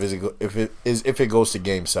series if it goes to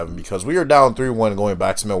Game 7, because we are down 3-1 going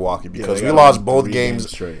back to Milwaukee because we lost both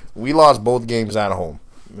games. We lost both games at home,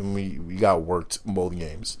 and we got worked in both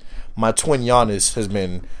games. My twin Giannis has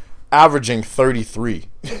been averaging 33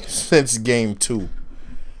 since Game 2,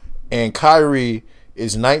 and Kyrie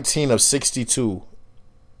is 19 of 62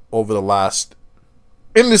 over the last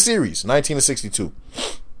in the series. 19 of 62.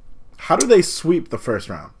 How do they sweep the first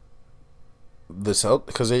round?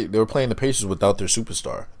 Because they were playing the Pacers without their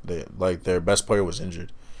superstar. Their best player was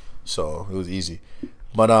injured, so it was easy.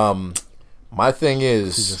 But my thing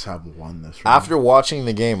is, you just have one this round. After watching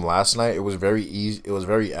the game last night, it was very easy. It was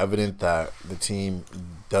very evident that the team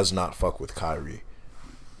does not fuck with Kyrie.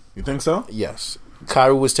 You think so? Yes.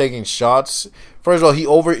 Kyrie was taking shots. First of all,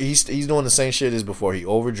 he's doing the same shit as before. He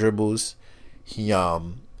over dribbles. He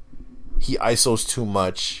isos too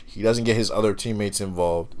much. He doesn't get his other teammates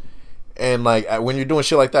involved. And when you're doing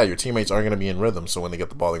shit like that, your teammates aren't going to be in rhythm. So when they get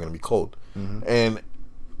the ball, they're going to be cold. Mm-hmm. And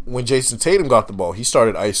when Jason Tatum got the ball, he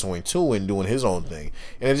started isoing too and doing his own thing.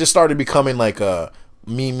 And it just started becoming like a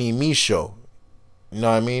me show. You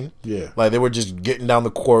know what I mean? Yeah. Like they were just getting down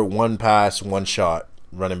the court, one pass, one shot,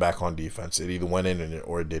 running back on defense. It either went in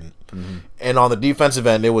or it didn't. Mm-hmm. And on the defensive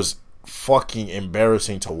end, it was fucking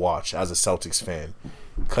embarrassing to watch as a Celtics fan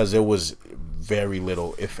because there was very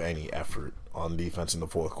little, if any, effort on defense in the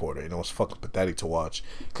fourth quarter, and it was fucking pathetic to watch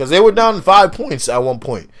because they were down 5 points at one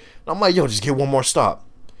point. And I'm like, yo, just get one more stop.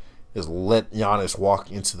 Just let Giannis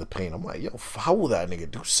walk into the paint. I'm like, yo, foul that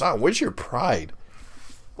nigga, do something. Where's your pride?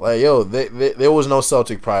 Like, yo, there was no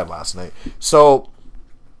Celtic pride last night. So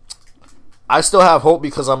I still have hope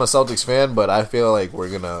because I'm a Celtics fan, but I feel like we're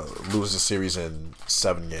gonna lose the series in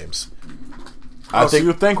 7 games. So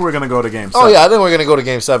you think we're going to go to Game 7? Oh, yeah, I think we're going to go to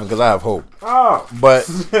Game 7 because I have hope. Oh. But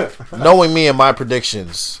knowing me and my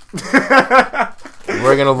predictions,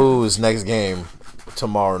 we're going to lose next game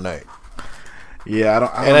tomorrow night. Yeah, I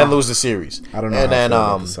don't and then lose the series. I don't know and how then, I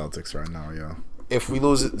feel about the Celtics right now, yo. If we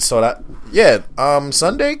lose it, so that, yeah,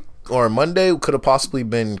 Sunday or Monday could have possibly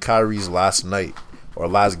been Kyrie's last night or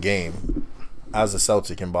last game as a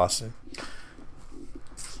Celtic in Boston.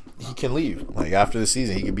 He can leave. Like, after the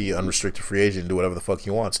season, he could be an unrestricted free agent and do whatever the fuck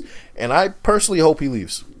he wants. And I personally hope he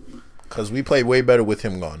leaves. Because we played way better with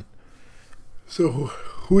him gone. So,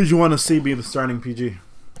 who would you want to see be the starting PG?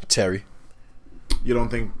 Terry. You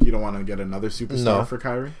don't want to get another superstar for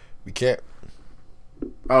Kyrie? We can't.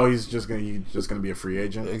 Oh, he's just gonna be a free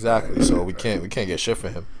agent? Exactly. So we can't get shit for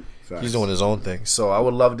him. Facts. He's doing his own thing. So I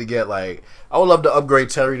would love to upgrade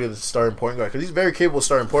Terry to the starting point guard because he's very capable of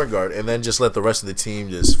starting point guard, and then just let the rest of the team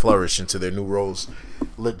just flourish into their new roles.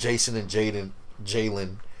 Let Jason and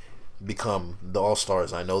Jalen become the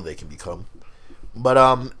all-stars I know they can become. But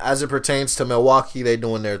as it pertains to Milwaukee, they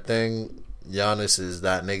doing their thing. Giannis is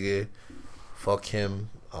that nigga. Fuck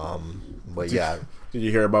him. But yeah. Did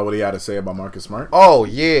you hear about what he had to say about Marcus Smart? Oh,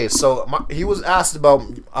 yeah. So he was asked about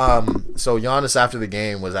so Giannis after the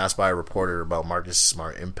game was asked by a reporter about Marcus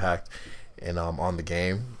Smart impact and on the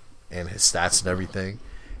game and his stats and everything.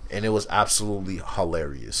 And it was absolutely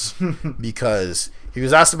hilarious because he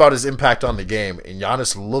was asked about his impact on the game, and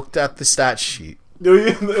Giannis looked at the stat sheet.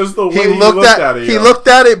 It's the way he looked at it. He looked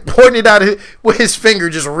at it, pointed at it with his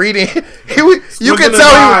finger, just reading. You could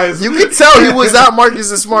tell he was at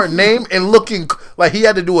Marcus Smart name and looking like he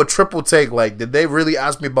had to do a triple take. Like, did they really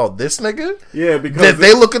ask me about this nigga? Yeah, because did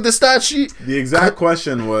they look at the stat sheet? The exact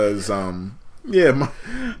question was,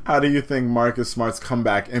 how do you think Marcus Smart's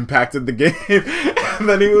comeback impacted the game? And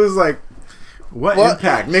then he was like, What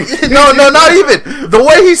impact, nigga? No, not even. The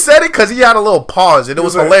way he said it, because he had a little pause, and it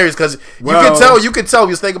was hilarious, because you could tell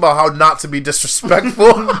he was thinking about how not to be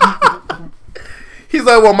disrespectful. He's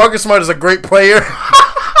like, well, Marcus Smart is a great player.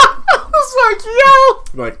 I was like,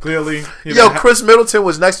 yo. Like, clearly. Chris Middleton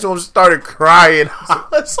was next to him, started crying. I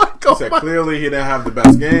was like, oh, he said, clearly he didn't have the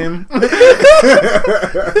best game.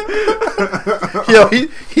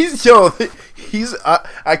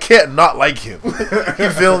 I can't not like him. You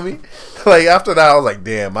feel me? Like, after that, I was like,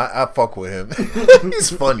 damn, I fuck with him.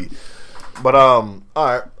 He's funny. But, all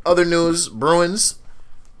right. Other news, Bruins.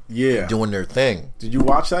 Yeah. Doing their thing. Did you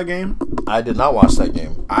watch that game? I did not watch that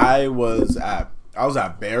game. I was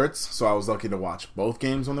at Barrett's, so I was lucky to watch both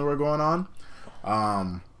games when they were going on.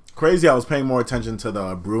 Crazy, I was paying more attention to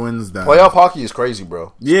the Bruins than... Playoff hockey is crazy,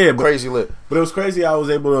 bro. Yeah. Crazy lit. But it was crazy, I was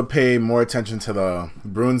able to pay more attention to the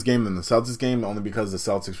Bruins game than the Celtics game, only because the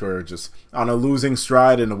Celtics were just on a losing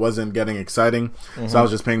stride and it wasn't getting exciting. Mm-hmm. So I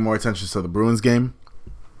was just paying more attention to the Bruins game.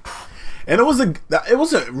 And it was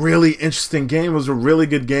a really interesting game. It was a really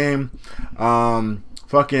good game.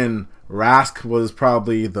 Fucking Rask was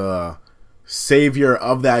probably the savior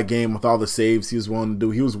of that game with all the saves he was willing to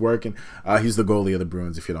do. He was working. He's the goalie of the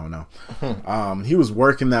Bruins, if you don't know. He was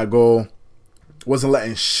working that goal. Wasn't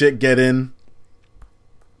letting shit get in.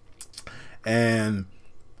 And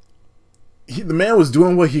the man was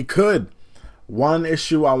doing what he could. One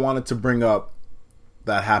issue I wanted to bring up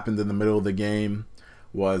that happened in the middle of the game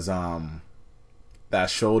was that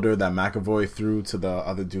shoulder that McAvoy threw to the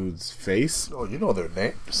other dude's face. Oh, you know their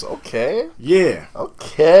names. Okay. Yeah.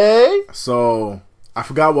 Okay. So I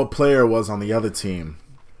forgot what player it was on the other team,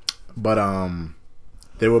 but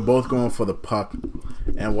they were both going for the puck,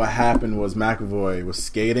 and what happened was McAvoy was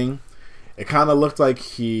skating. It kind of looked like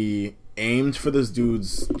he aimed for this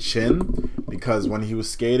dude's chin, because when he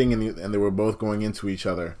was skating and they were both going into each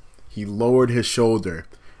other, he lowered his shoulder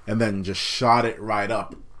and then just shot it right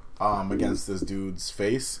up against this dude's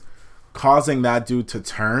face, causing that dude to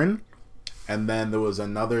turn. And then there was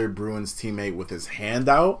another Bruins teammate with his hand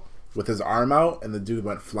out, with his arm out, and the dude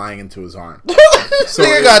went flying into his arm. So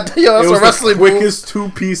that's a wrestling the quickest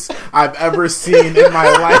two-piece I've ever seen in my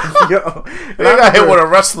life, yo. And I got hit with a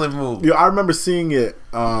wrestling move. Yo, I remember seeing it.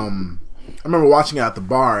 I remember watching it at the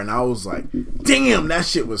bar, and I was like, damn, that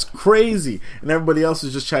shit was crazy. And everybody else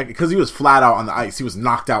was just checking, because he was flat out on the ice. He was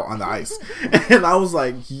knocked out on the ice. And I was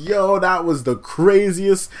like, yo, that was the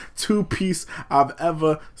craziest two-piece I've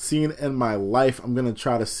ever seen in my life. I'm going to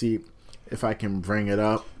try to see if I can bring it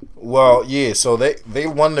up. Well, yeah, so they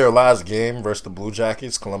won their last game versus the Blue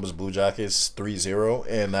Jackets, Columbus Blue Jackets, 3-0,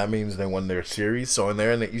 and that means they won their series. So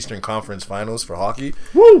they're in the Eastern Conference Finals for hockey.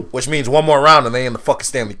 Woo! Which means one more round and they in the fucking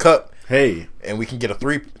Stanley Cup. Hey. And we can get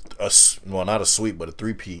not a sweep, but a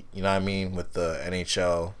three-peat, you know what I mean, with the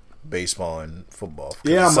NHL, baseball, and football.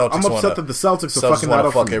 Yeah, I'm upset that the Celtics are fucking that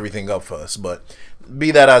up. Fuck everything up for us, but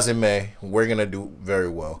be that as it may, we're going to do very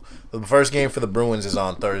well. The first game for the Bruins is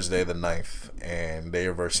on Thursday the 9th, and they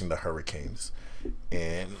are versing the Hurricanes.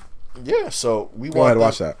 And, yeah, so we Go want ahead,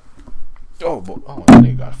 watch that. Oh, that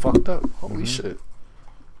nigga got fucked up. Holy shit.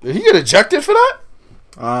 Did he get ejected for that?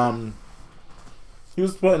 He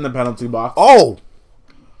was put in the penalty box. Oh,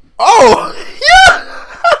 yeah!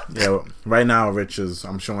 Yeah, right now,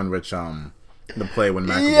 I'm showing Rich the play when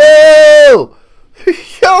McAvoy.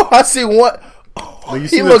 Yo, I see one. Well,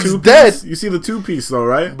 He looks dead. You see the two-piece, though,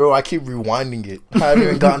 right? Bro, I keep rewinding it. I haven't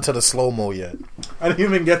even gotten to the slow-mo yet. I didn't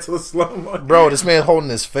even get to the slow-mo. Bro, this man holding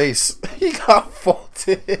his face. He got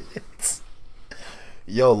faulted.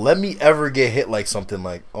 Yo, let me ever get hit like something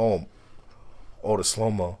like, the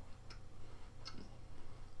slow-mo.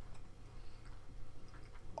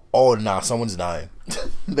 Oh, nah, someone's dying.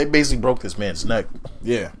 They basically broke this man's neck.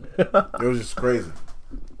 Yeah. It was just crazy.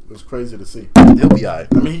 It was crazy to see. He'll be all right.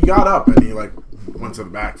 I mean, he got up and he, went to the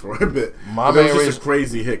back for a bit. It was just a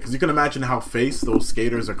crazy hit. Because you can imagine how fast those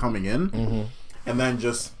skaters are coming in. Mm-hmm. And then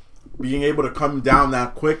just being able to come down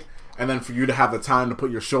that quick. And then for you to have the time to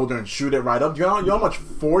put your shoulder and shoot it right up. You know how much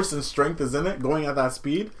force and strength is in it going at that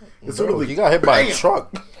speed? It's literally, he got hit by a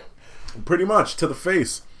truck. Pretty much, to the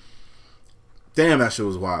face. Damn, that shit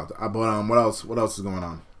was wild. But what else is going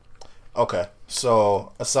on? Okay,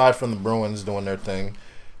 so aside from the Bruins doing their thing,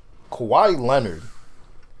 Kawhi Leonard,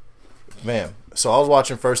 man. So I was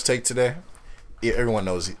watching First Take today. Yeah, everyone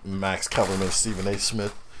knows Max Kellerman, Stephen A.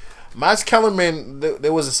 Smith. Max Kellerman,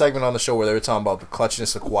 there was a segment on the show where they were talking about the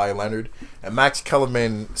clutchness of Kawhi Leonard, and Max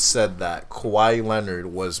Kellerman said that Kawhi Leonard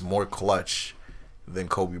was more clutch than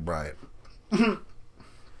Kobe Bryant.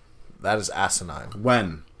 That is asinine.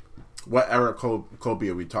 When? What era Kobe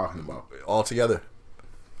are we talking about? Altogether.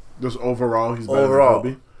 Just overall, he's better than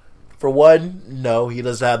Kobe? For one, no, he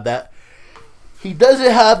doesn't have that. He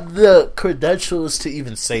doesn't have the credentials to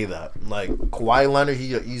even say that. Like, Kawhi Leonard,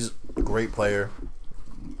 he's a great player.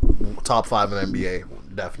 Top 5 in the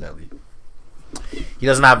NBA, definitely. He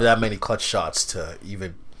doesn't have that many clutch shots to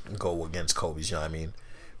even go against Kobe's, you know what I mean?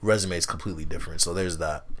 Resume is completely different, so there's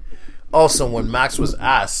that. Also, when Max was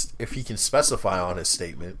asked if he can specify on his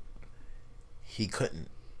statement, he couldn't.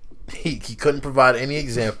 He couldn't provide any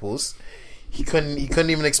examples. He couldn't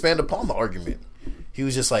even expand upon the argument. He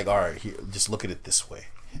was just like, all right, here, just look at it this way.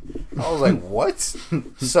 I was like, what?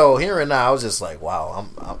 So here and now, I was just like, wow.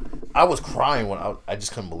 I was crying when I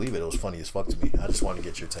just couldn't believe it. It was funny as fuck to me. I just wanted to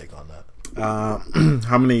get your take on that.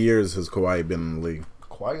 How many years has Kawhi been in the league?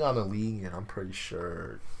 Kawhi got in the league, and I'm pretty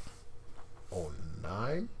sure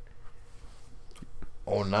 09?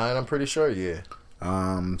 09, I'm pretty sure, yeah.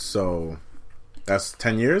 So that's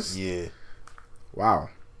 10 years? Yeah. Wow.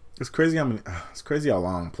 It's crazy how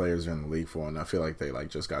long players are in the league for, and I feel like they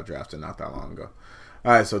just got drafted not that long ago.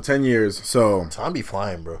 All right, so 10 years. So Time be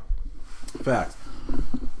flying, bro. fact.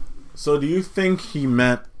 So do you think he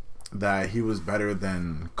meant that he was better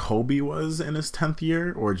than Kobe was in his 10th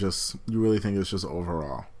year, or just you really think it's just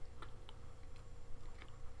overall?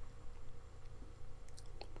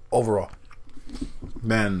 Overall,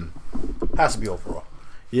 Then has to be overall.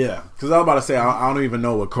 yeah, because I was about to say I don't even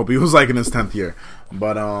know what Kobe was like in his 10th year,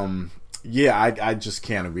 but yeah, I just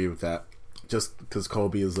can't agree with that. Just because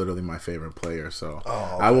Kobe is literally my favorite player, so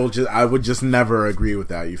okay. I would just never agree with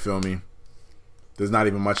that. You feel me? There's not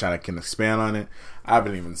even much I can expand on it. I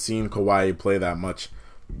haven't even seen Kawhi play that much,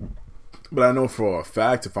 but I know for a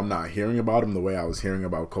fact if I'm not hearing about him the way I was hearing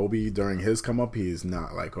about Kobe during his come up, he's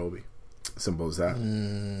not like Kobe. Simple as that.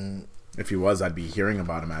 If he was, I'd be hearing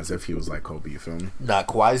about him as if he was like Kobe. You feel me? Nah,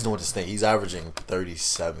 Kawhi's doing this thing. He's averaging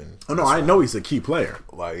 37. Oh no, I know he's a key player.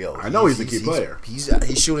 Like, yo, I know he's a key player. He's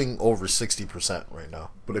shooting over 60% right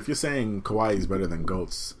now. But if you're saying Kawhi is better than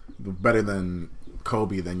GOATs, better than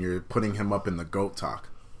Kobe, then you're putting him up in the GOAT talk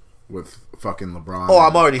with fucking LeBron. Oh,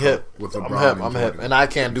 I'm already hip. With I'm LeBron hip. I'm hip, and I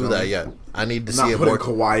can't do that yet. I need to I'm not see it putting more.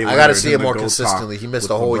 Kawhi I got to Leonard see in it the more GOAT consistently. talk He missed with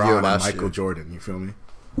the whole LeBron year and last Michael year. Jordan. You feel me?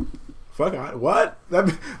 Fuck, what? That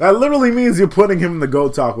literally means you're putting him in the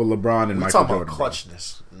GOAT talk with LeBron and We're Michael talking Jordan. about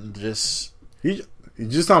clutchness. Just He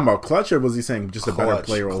just talking about clutch, or was he saying just a better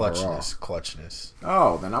player overall? Clutchness.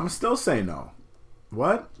 Oh, then I'm still saying no.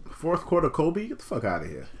 What? Fourth quarter Kobe? Get the fuck out of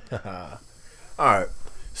here. All right.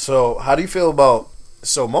 So, how do you feel about?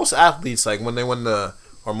 So, most athletes, like when they win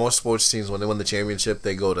or most sports teams, when they win the championship,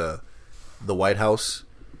 they go to the White House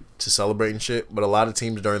to celebrate and shit. But a lot of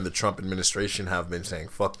teams during the Trump administration have been saying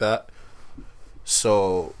fuck that.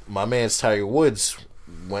 So, my man's Tiger Woods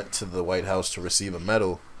went to the White House to receive a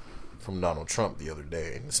medal from Donald Trump the other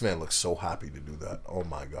day, and this man looks so happy to do that. Oh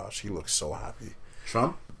my gosh, he looks so happy.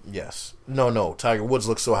 Trump? Yes. No. Tiger Woods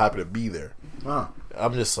looks so happy to be there. Oh.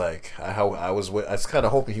 I'm just like, I was kind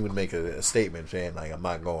of hoping he would make a statement saying, like, I'm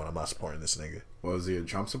not going, I'm not supporting this nigga. Was he a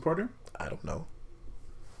Trump supporter? I don't know.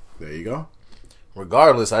 There you go.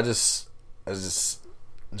 Regardless, I just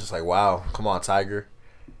like, wow, come on, Tiger.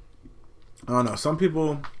 I don't know. Some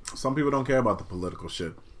people don't care about the political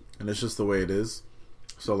shit, and it's just the way it is.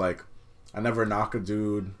 So like, I never knock a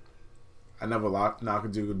dude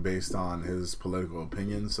based on his political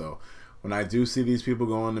opinion. So when I do see these people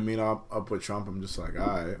going to meet up with Trump, I'm just like,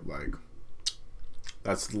 alright, like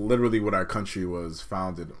that's literally what our country was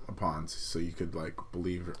founded upon. So you could like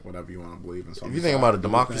believe whatever you want to believe. And so If you think about it,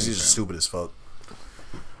 democracy is just stupid as fuck.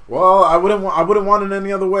 Well, I wouldn't want it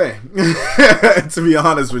any other way. To be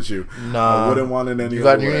honest with you, Nah, I wouldn't want it any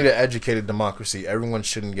other way. You need an educated democracy. Everyone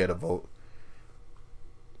shouldn't get a vote.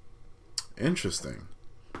 Interesting.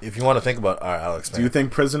 If you want to think about, all right, I'll expand. Do you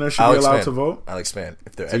think prisoners should be allowed to vote? I'll expand.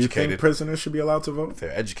 If they're Do you educated, think prisoners should be allowed to vote? if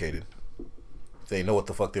they're educated, if they know what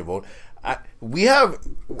the fuck they're voting.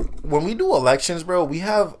 When we do elections, bro, we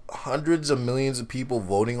have hundreds of millions of people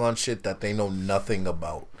voting on shit that they know nothing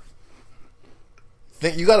about.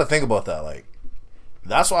 You got to think about that. Like,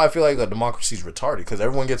 that's why I feel like a democracy is retarded, because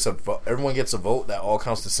everyone gets a vote that all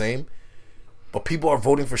counts the same, but people are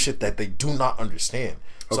voting for shit that they do not understand.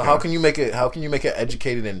 So Okay. how can you make an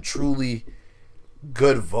educated and truly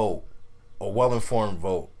good vote, a well-informed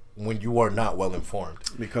vote, when you are not well-informed?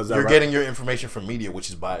 Because you're getting your information from media, which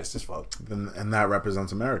is biased as fuck. and that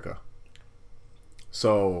represents America.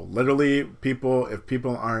 So literally, if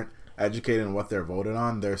people aren't educated in what they're voted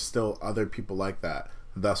on, there's still other people like that,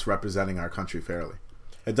 thus representing our country fairly.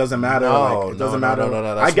 It doesn't matter. No.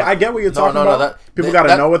 I get what you're talking about. People got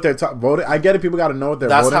to know what they're voting. I get it. People got to know what they're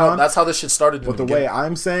voting on. That's how this shit started. But the way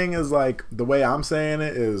I'm saying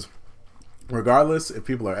it is, regardless if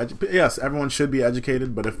people are yes, everyone should be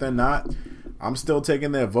educated. But if they're not, I'm still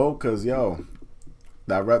taking their vote because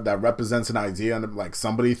that represents an idea, and like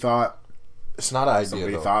somebody thought. It's not an idea.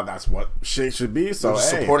 Somebody though. thought that's what shit should be. So You're just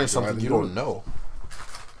supporting go something ahead you and do don't it. know.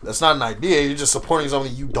 That's not an idea. You're just supporting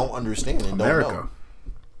something you don't understand and America. don't know.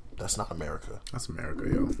 That's not America. That's America,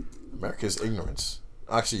 yo. America is ignorance.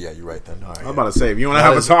 Actually, yeah, you're right then. All right, I'm about to say, if you want to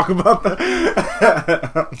have a talk about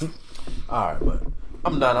that. All right, but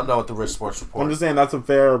I'm done. I'm done with the Rich Sports Report. I'm just saying that's a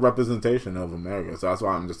fair representation of America. So that's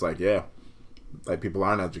why I'm just like, yeah. Like, people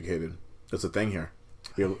aren't educated. That's a thing here.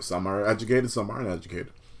 Some are educated, some aren't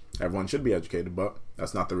educated. Everyone should be educated, but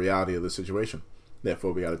that's not the reality of the situation.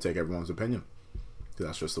 Therefore, we got to take everyone's opinion. Because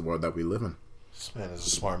that's just the world that we live in. This man is a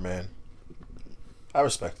smart man. I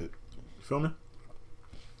respect it. You feel me?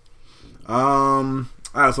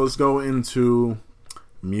 Alright, so let's go into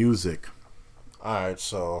music. Alright,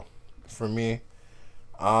 so for me,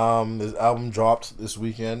 this album dropped this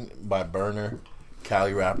weekend by Burner,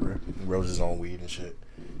 Cali rapper. He grows his own weed and shit.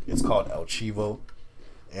 It's called El Chivo.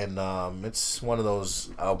 And it's one of those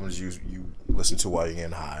albums you listen to while you're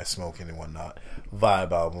getting high, smoking and whatnot.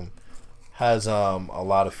 Vibe album. Has a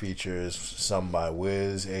lot of features, some by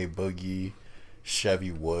Wiz, A Boogie,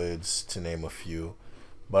 Chevy Woods, to name a few.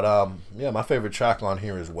 But yeah, my favorite track on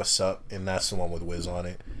here is What's Up, and that's the one with Wiz on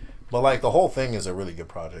it. But like the whole thing is a really good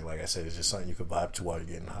project. Like I said, it's just something you could vibe to while you're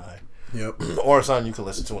getting high. Yep. Or something you could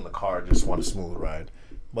listen to in the car, just want a smooth ride.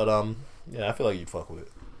 But yeah, I feel like you'd fuck with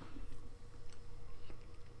it.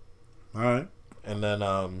 All right. And then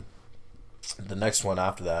the next one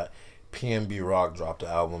after that, PNB Rock dropped the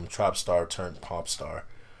album Trap Star Turned Pop Star.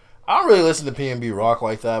 I don't really listen to PNB Rock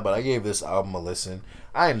like that, but I gave this album a listen.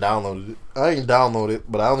 I ain't downloaded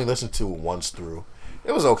it, but I only listened to it once through.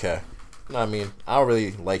 It was okay. You know what I mean? I don't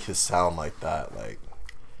really like his sound like that,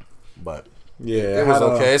 but Yeah, it was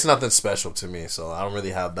okay. It's nothing special to me, so I don't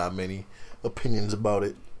really have that many opinions about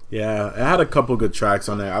it. Yeah, it had a couple good tracks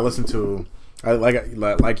on there. I listened to,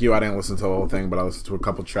 like you, I didn't listen to the whole thing, but I listened to a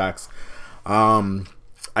couple tracks.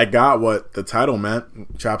 I got what the title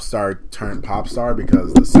meant, Trap Star Turned Pop Star,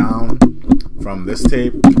 because the sound from this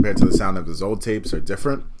tape compared to the sound of his old tapes are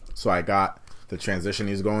different. So I got the transition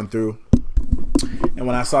he's going through. And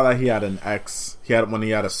when I saw that he had when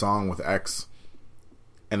he had a song with X,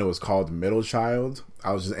 and it was called Middle Child,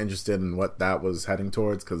 I was just interested in what that was heading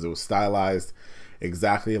towards, because it was stylized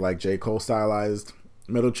exactly like J. Cole stylized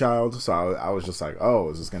Middle Child. So I was just like, oh,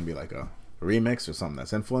 is this going to be like a remix or something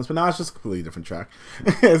that's influenced? But now it's just a completely different track.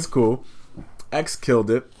 It's cool. X killed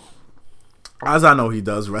it, as I know he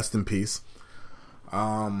does. Rest in peace.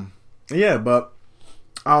 Yeah, but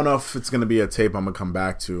I don't know if it's going to be a tape I'm going to come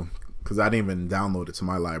back to, because I didn't even download it to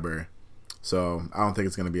my library. So I don't think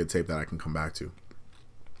it's going to be a tape that I can come back to.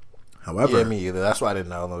 However, yeah, me either. That's why I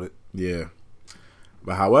didn't download it. Yeah.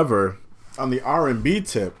 But however, on the R&B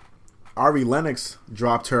tip, Ari Lennox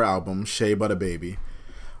dropped her album, Shea Butter Baby.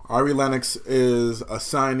 Ari Lennox is a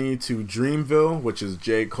signee to Dreamville, which is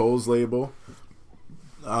J. Cole's label.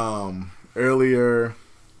 Earlier,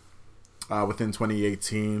 within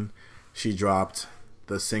 2018, she dropped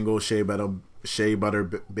the single Shea Butter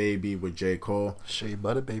Baby with J. Cole. Shea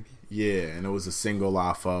Butter Baby. Yeah, and it was a single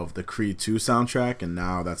off of the Creed 2 soundtrack, and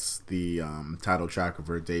now that's the title track of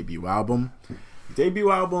her debut album. Debut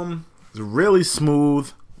album is really smooth,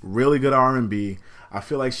 really good R&B. I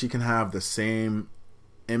feel like she can have the same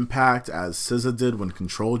impact as SZA did when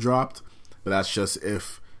Control dropped, but that's just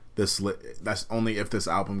that's only if this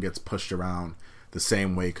album gets pushed around the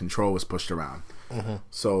same way Control was pushed around. Mm-hmm.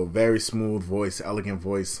 So very smooth voice, elegant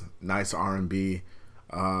voice, nice R&B.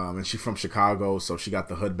 And she's from Chicago, so she got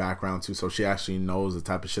the hood background too, so she actually knows the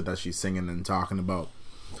type of shit that she's singing and talking about.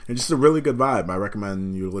 And just a really good vibe. I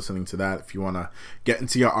recommend you listening to that if you want to get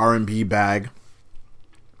into your R&B bag.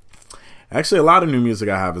 Actually, a lot of new music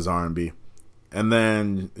I have is R&B. And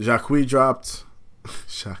then Jacquees dropped...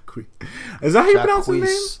 Jacquees. Is that how you pronounce his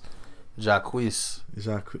name? Jacquees.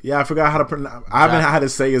 Yeah, I forgot how to pronounce... I haven't had to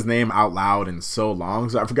say his name out loud in so long,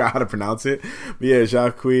 so I forgot how to pronounce it. But yeah,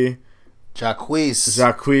 Jacquees,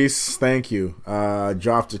 thank you.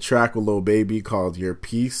 Dropped a track with Lil Baby called Your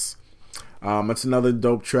Peace. It's another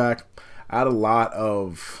dope track. I had a lot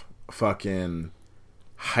of fucking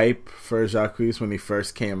hype for Jacquees when he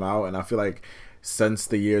first came out, and I feel like since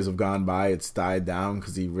the years have gone by, it's died down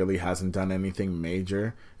because he really hasn't done anything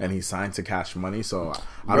major, and he signed to Cash Money, so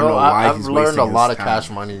I don't know why I've he's learned wasting a lot his of time. Cash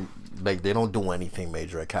Money. Like, they don't do anything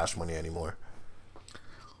major at Cash Money anymore.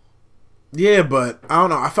 Yeah, but I don't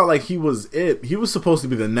know. I felt like he was it. He was supposed to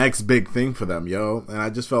be the next big thing for them, yo. And I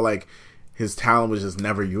just felt like his talent was just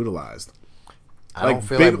never utilized. I don't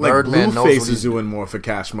feel like Birdman knows what Blueface is he's doing more for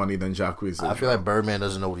Cash Money than Jacquees is. I feel like Birdman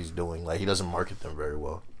doesn't know what he's doing. Like, he doesn't market them very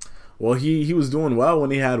well. Well, he was doing well when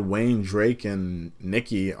he had Wayne, Drake, and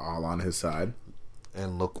Nicki all on his side.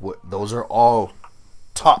 And look what those are all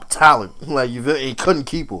top talent. Like, he couldn't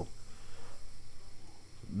keep them.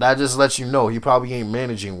 That just lets you know he probably ain't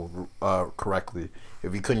managing correctly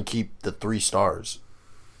if he couldn't keep the 3 stars.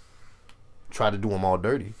 Try to do them all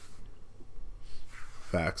dirty.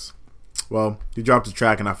 Facts. Well, he dropped a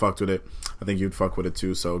track and I fucked with it. I think you'd fuck with it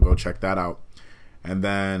too, so go check that out. And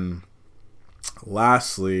then,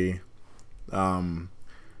 lastly,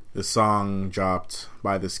 this song dropped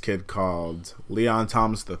by this kid called Leon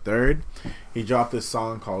Thomas III. He dropped this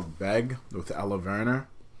song called Beg with Ella Werner.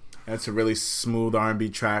 And it's a really smooth R&B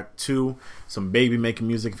track too. Some baby making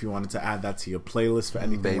music if you wanted to add that to your playlist for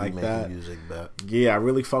anything Baby like making that. music, Yeah, I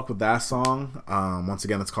really fuck with that song. Once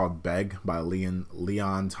again, it's called Beg by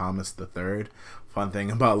Leon Thomas III. Fun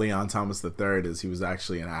thing about Leon Thomas III is he was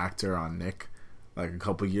actually an actor on Nick like a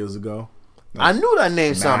couple years ago. I knew that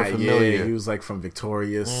name sounded familiar. Yeah, he was like from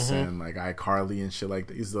Victorious and like iCarly and shit like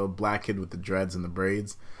that. He's the black kid with the dreads and the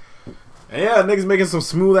braids. And yeah, nigga's making some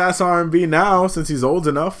smooth ass R&B now since he's old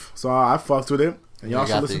enough. So I fucked with it. And y'all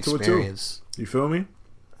should listen to it too. You feel me?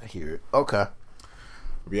 I hear it. Okay.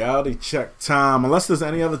 Reality check time. Unless there's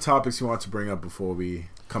any other topics you want to bring up before we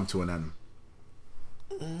come to an end.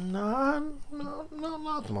 No,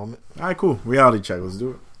 not at the moment. All right, cool. Reality check. Let's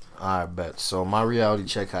do it. I bet. So my reality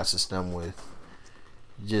check has to stem with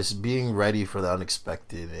just being ready for the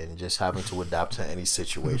unexpected and just having to adapt to any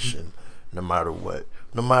situation, no matter what.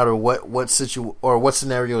 No matter what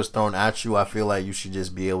scenario is thrown at you, I feel like you should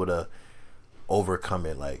just be able to overcome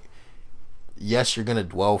it. Like, yes, you're gonna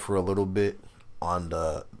dwell for a little bit on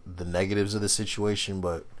the negatives of the situation,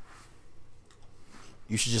 but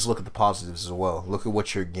you should just look at the positives as well. Look at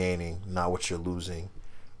what you're gaining, not what you're losing.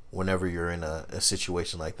 Whenever you're in a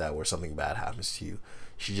situation like that where something bad happens to you, you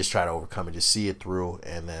should just try to overcome it. Just see it through,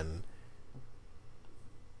 and then,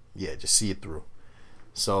 yeah, just see it through.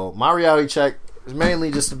 So my reality check is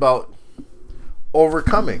mainly just about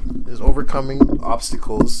overcoming. Is overcoming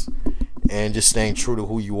obstacles and just staying true to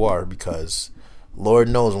who you are, because Lord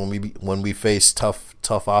knows when we face tough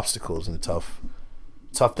obstacles and tough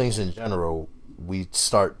things in general, we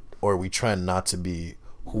trend not to be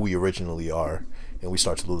who we originally are. And we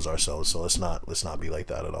start to lose ourselves. So let's not be like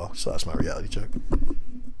that at all. So that's my reality check.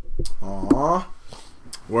 Aww.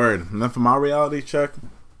 Word. And then for my reality check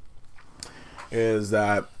is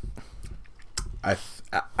that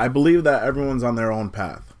I believe that everyone's on their own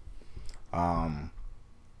path.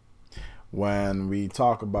 When we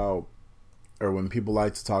talk about, or when people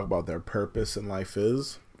like to talk about their purpose in life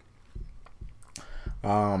is,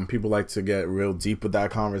 people like to get real deep with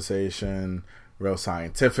that conversation, real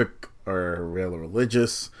scientific, or real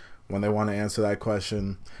religious when they want to answer that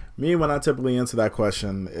question. Me, when I typically answer that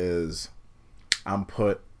question, is I'm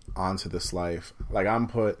put onto this life. Like, I'm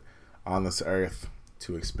put on this earth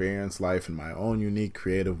to experience life in my own unique,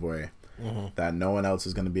 creative way that no one else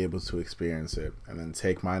is going to be able to experience it, and then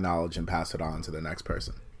take my knowledge and pass it on to the next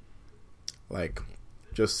person. Like,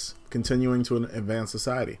 just continuing to advance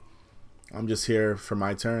society. I'm just here for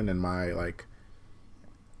my turn and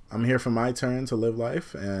I'm here for my turn to live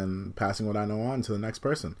life and passing what I know on to the next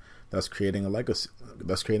person. That's creating a legacy.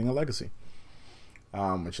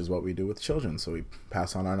 Which is what we do with children. So we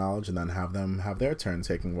pass on our knowledge and then have them have their turn,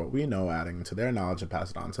 taking what we know, adding to their knowledge, and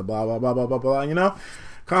pass it on to blah, blah, blah, blah, blah, blah. You know?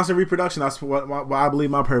 Constant reproduction. That's what I believe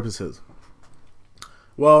my purpose is.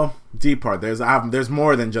 Well, deep part. There's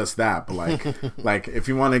more than just that. But like if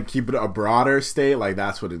you want to keep it a broader state, like,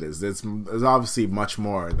 that's what it is. There's obviously much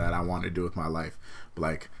more that I want to do with my life. But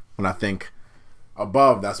like, when I think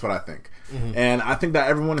above, that's what I think. And I think that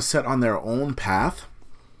everyone is set on their own path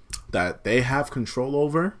that they have control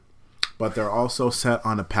over, but they're also set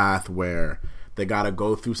on a path where they got to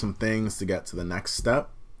go through some things to get to the next step,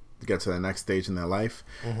 to get to the next stage in their life.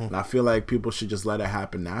 And I feel like people should just let it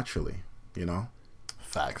happen naturally, you know?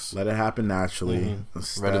 Facts. Let it happen naturally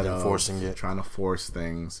rather than forcing it. Trying to force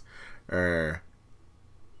things or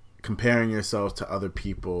comparing yourself to other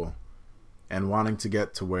people and wanting to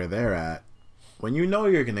get to where they're at, when you know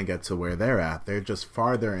you're going to get to where they're at. They're just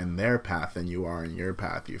farther in their path than you are in your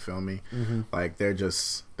path, you feel me? Like,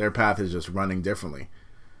 their path is just running differently.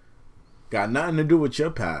 Got nothing to do with your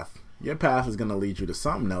path. Your path is going to lead you to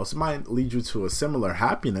something else. It might lead you to a similar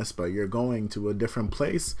happiness, but you're going to a different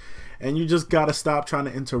place, and you just got to stop trying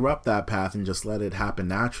to interrupt that path and just let it happen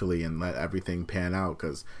naturally and let everything pan out,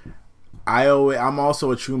 because I'm also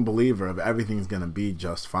a true believer of everything's going to be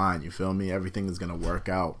just fine. You feel me? Everything is going to work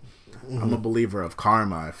out. I'm a believer of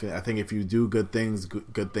karma. I think if you do good things,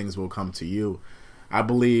 good things will come to you. I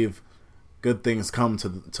believe good things come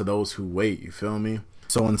to those who wait. You feel me?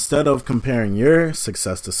 So instead of comparing your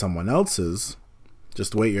success to someone else's,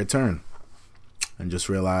 just wait your turn. And just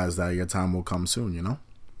realize that your time will come soon, you know?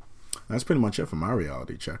 That's pretty much it for my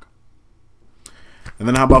reality check. And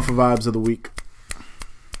then how about for vibes of the week?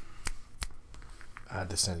 I had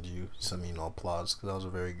to send you some applause because that was a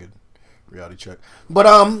very good reality check. But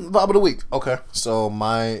vibe of the week. Okay, so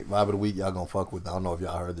my vibe of the week, y'all gonna fuck with. I don't know if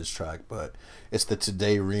y'all heard this track, but it's the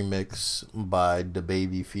Today remix by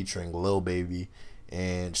DaBaby featuring Lil Baby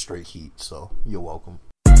and Straight Heat. So you're welcome.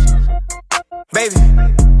 Baby,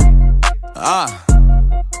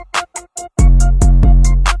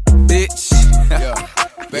 bitch,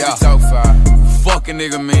 baby talk fire. Fuck a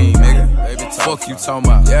nigga mean, nigga. Baby talk fuck you talking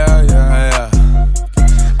about. Yeah.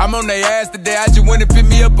 I'm on their ass today, I just went and picked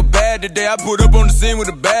me up a bag today. I pulled up on the scene with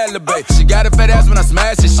a bad little babe. She got a fat ass when I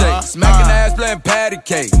smash and shake. Smacking the ass playing patty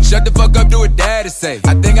cake. Shut the fuck up, do what daddy say.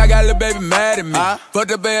 I think I got little baby mad at me.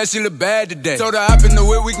 Fucked up ass, she look bad today. Told her hop in the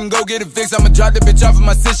whip, we can go get it fixed. I'ma drop the bitch off of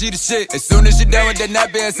my sis, she the shit. As soon as she done with that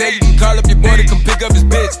nappy ass head, you can call up your boy to come pick up his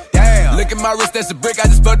bitch. Damn. Look at my wrist, that's a brick. I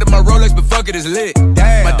just fucked up my Rolex, but fuck it, it's lit.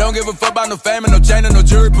 Damn. I don't give a fuck about no fame and no chain or no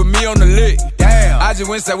jewelry, put me on the lick. Damn. I just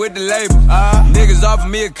went side with the label. Niggas offered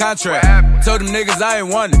me a contract. Told them niggas I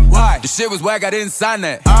ain't want it. Why? The shit was whack, I didn't sign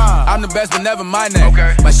that. I'm the best, but never mind that.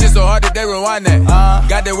 Okay. My shit so hard that they rewind that.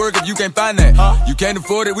 Got that work if you can't find that. You can't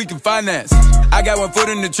afford it, we can finance. I got one foot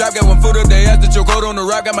in the trap, got one foot up there after your coat on the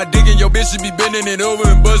rock. Got my dick in your bitch, she be bending it over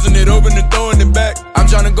and buzzing it open and throwing it back. I'm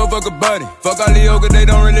tryna go fuck a buddy. Fuck all the yoga, they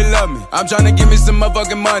don't really love me. I'm tryna give me some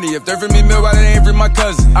motherfucking money. If they're for me, milk, why they ain't for my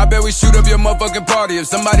cousin? I bet we shoot up your motherfucking party. If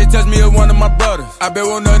somebody touch me or one of my brothers, I bet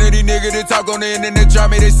won't none of these niggas that talk on the internet try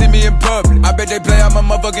me, they see me in public. I bet they play out my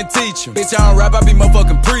motherfucking teacher. Bitch, I don't rap, I be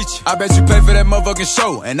motherfucking preaching. I bet you pay for that motherfucking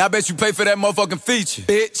show, and I bet you pay for that motherfucking feature.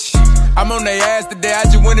 Bitch, I'm on their ass today, I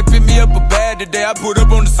just went and picked me up a bag today. I pulled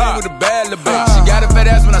up on the scene with a bad little bitch. She got a fat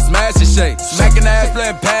ass when I smash and shake. Smacking the ass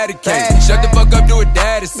playing patty cake. Shut the fuck up, do what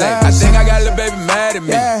daddy say. I think I got little baby mad at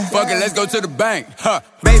me. Fuck it, let's go to the bank.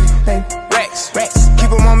 Baby, racks, keep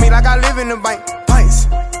them on me like I live in the bank. Pints,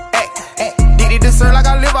 Diddy dessert like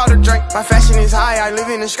I live out the drink. My fashion is high, I live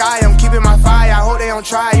in the sky. I'm keeping my fire, I hope they don't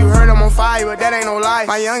try. You heard I'm on fire, but that ain't no lie.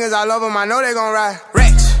 My youngins, I love them, I know they gon' ride.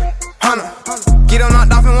 Racks, Hunter, get on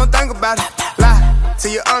knocked off and won't think about it. Lie to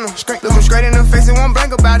your honor, look them straight in the face and won't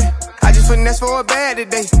blink about it. I just finesse for a bad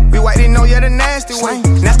today. We white didn't know, yeah, the nasty way.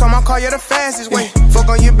 NASCAR my car, yeah, the fastest way. Fuck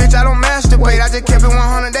on your bitch, I don't masturbate. I just kept it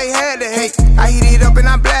 100, they had to hate. I heat it up and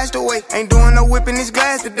I blast away. Ain't doing no whipping this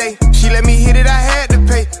glass today. She let me hit it, I had to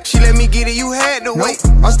pay. She let me get it, you had to wait.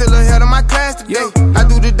 I'm still ahead of my class today. I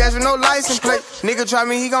do the dash with no license plate. Nigga try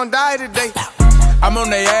me, he gon' die today. I'm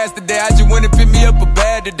on their ass today, I just went and picked me up a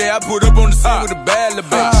bag today. I pulled up on the scene with a bad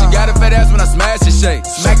little bitch. She got a fat ass when I smash and shake.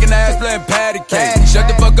 Smacking the ass playing patty cake. Shut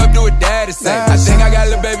the fuck up, do what daddy say. I think I got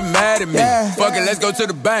little baby mad at me. Fuck it, let's go to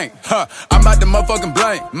the bank. I'm out the motherfucking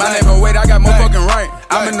blank. My name and weight, I got motherfucking rank.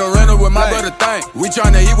 I'm in the rental with my brother Thank. We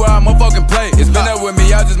tryna eat where I motherfucking play. It's been up with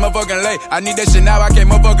me, I just motherfucking late. I need that shit now, I can't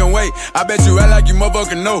motherfucking wait. I bet you act like you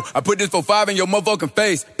motherfucking know. I put this for 5 in your motherfucking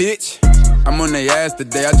face, bitch. I'm on their ass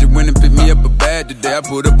today, I just went and picked me up a bag today. I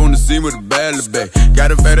pulled up on the scene with a bad little babe.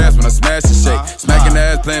 Got a fat ass when I smash and shake. Smacking the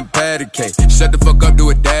ass playing patty cake. Shut the fuck up, do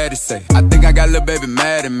what daddy say. I think I got little baby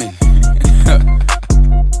mad at me.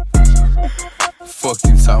 Fuck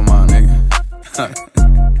you talking about, nigga.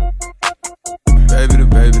 Baby the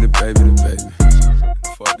baby the baby the baby.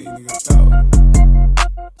 Fuck these niggas out.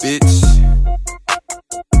 Bitch.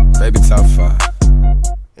 Baby top 5.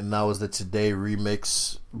 And that was the Today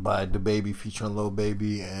remix by DaBaby featuring Lil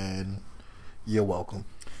Baby, and you're welcome.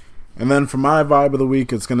 And then for my vibe of the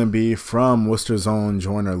week, it's going to be from Worcester's own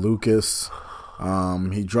Joyner Lucas.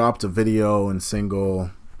 He dropped a video and single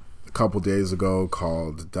a couple days ago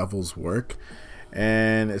called Devil's Work.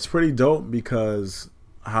 And it's pretty dope because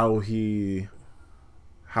how he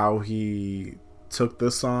took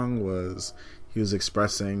this song was he was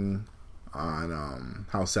expressing on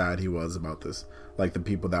how sad he was about this, like the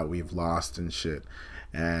people that we've lost and shit.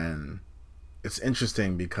 And it's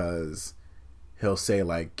interesting because he'll say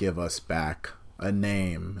like give us back a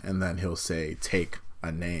name, and then he'll say take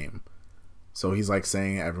a name. So he's like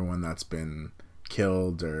saying everyone that's been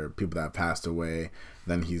killed or people that passed away,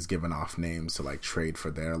 then he's giving off names to like trade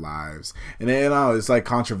for their lives. And you know, it's like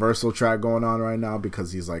controversial track going on right now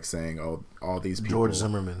because he's like saying, oh, all these people. George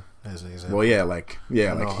Zimmerman as an example. Well, yeah, like he's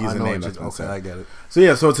a name that's been okay, said. I get it. So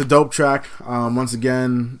yeah, so it's a dope track. Once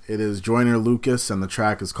again, it is Joyner Lucas, and the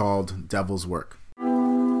track is called Devil's Work.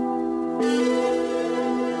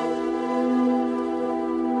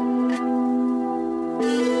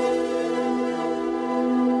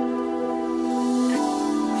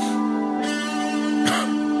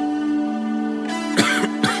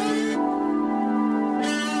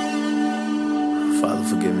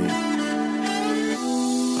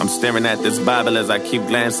 Staring at this Bible as I keep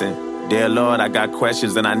glancing. Dear Lord, I got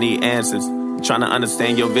questions and I need answers. I'm trying to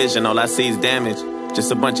understand your vision, all I see is damage.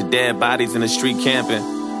 Just a bunch of dead bodies in the street camping.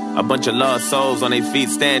 A bunch of lost souls on their feet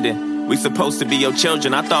standing. We supposed to be your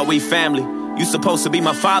children, I thought we family. You supposed to be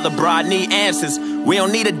my father, bro, I need answers. We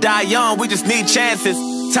don't need to die young, we just need chances.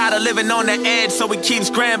 Tired of living on the edge, so we keep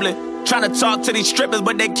scrambling. Trying to talk to these strippers,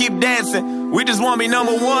 but they keep dancing. We just want me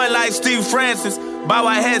number one like Steve Francis. Bow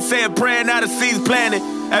our heads, say a prayer, now the seeds planted.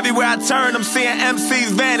 Everywhere I turn, I'm seeing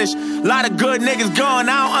MCs vanish. Lot of good niggas gone,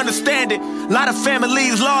 I don't understand it. Lot of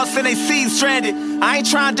families lost and they seeds stranded. I ain't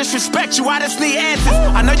trying to disrespect you, I just need answers.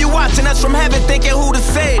 I know you watching us from heaven thinking who to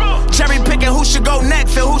save. Cherry picking who should go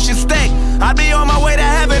next and who should stay. I'd be on my way to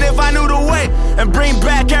heaven if I knew the way. And bring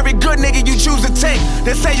back every good nigga you choose to take.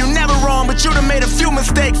 They say you never wrong, but you done made a few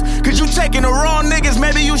mistakes. Cause you taking the wrong niggas,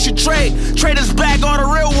 maybe you should trade. Trade us back all the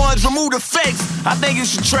real ones, remove the fakes. I think you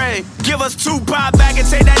should trade. Give us 2 pop back and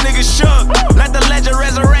take that nigga shook. Let the legend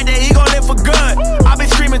resurrect it, he gon' live for good. I be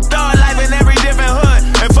screaming thug life in every different hood.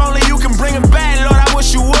 If only you can bring him back, Lord, I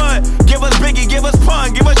wish you would. Give us Biggie, give us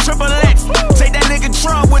Pun, give us Triple X. Take that nigga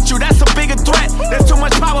Trump with you, that's a bigger threat. There's too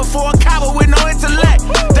much power for a coward with no intellect.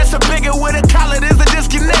 That's a bigger with a collar, there's a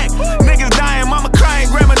disconnect. Niggas dying, mama crying,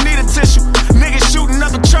 grandma need a tissue. Niggas shooting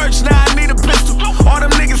up a church, now I need a pistol. All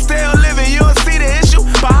them niggas still living, you don't see the issue.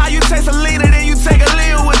 But how you taste a leader, then you take a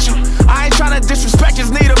leader with you. I ain't tryna disrespect,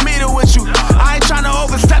 just need a meter with you. I ain't tryna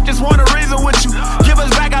overstep, just want a reason with you. Give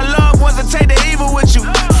us back our loved ones and take the evil with you.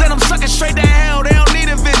 Send them suckers straight to hell, they don't need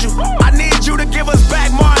a visual. I need you to give us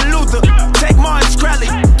back Martin Luther. Take Martin Shkreli,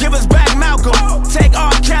 give us back Malcolm. Take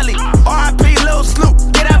R. Kelly, R.I.P. Lil Snoop.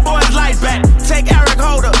 Get that boy's life back. Take Eric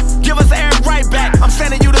Holder, give us Eric right back. I'm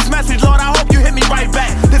sending you this message, Lord, I hope you hit me right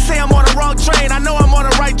back. They say I'm on the wrong train, I know I'm on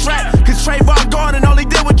the right track. Cause Trayvon Gordon all he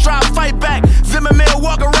did was try to fight back. Zimmerman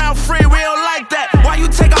walk around free, we don't like that. Why you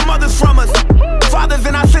take our mothers from us? Fathers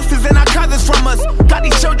and our sisters and our cousins from us. Got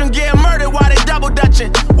these children getting murdered while they double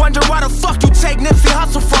dutching. Wonder why the fuck you take Nipsey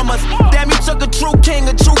Hussle from us. Damn, you took a true king,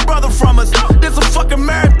 a true brother from us. This a fucking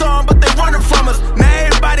marathon, but they running from us. Now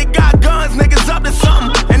everybody got guns, niggas up to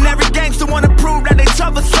something. And every gangster wanna prove that they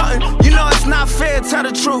tough or something. You know it's not fair, tell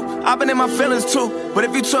the truth. I've been in my feelings too. But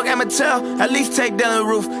if you took Emmett Till, at least take Dylan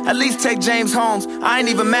Roof. At least take James Holmes. I ain't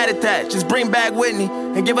even mad at that. Just bring back Whitney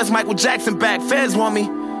and give us Michael Jackson back. Feds want me,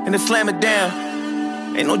 and then slam it down.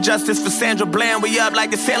 Ain't no justice for Sandra Bland, we up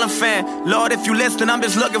like a Salem fan. Lord, if you listen, I'm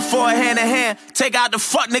just looking for a hand in hand. Take out the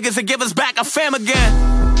fuck niggas and give us back our fam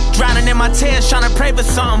again. Drowning in my tears, trying to pray for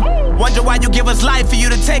something. Wonder why you give us life for you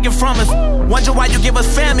to take it from us. Wonder why you give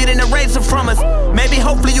us family, then erase it from us. Maybe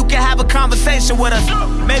hopefully you can have a conversation with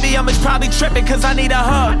us. Maybe I'm just probably tripping cause I need a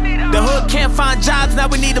hug. The hood can't find jobs, now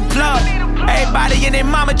we need a plug. Everybody and their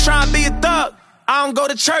mama trying to be a thug. I don't go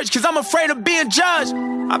to church cause I'm afraid of being judged.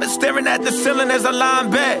 I've been staring at the ceiling as I lie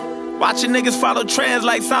in bed, watching niggas follow trends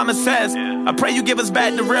like Simon says. I pray you give us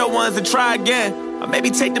back the real ones and try again. Or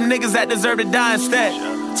maybe take them niggas that deserve to die instead.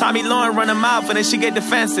 Tommy Lauren run her mouth and then she get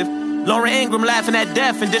defensive. Lauren Ingram laughing at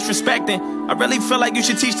death and disrespecting. I really feel like you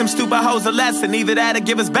should teach them stupid hoes a lesson. Either that or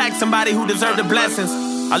give us back somebody who deserved the blessings.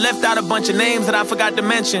 I left out a bunch of names that I forgot to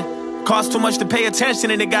mention. Cost too much to pay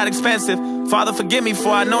attention and it got expensive. Father, forgive me for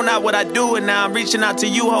I know not what I do. And now I'm reaching out to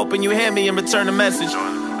you hoping you hear me and return the message.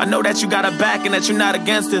 I know that you got our back and that you're not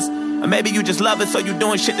against us. Or maybe you just love us so you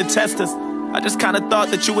doing shit to test us. I just kinda thought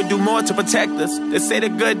that you would do more to protect us. They say the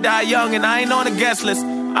good die young and I ain't on the guest list.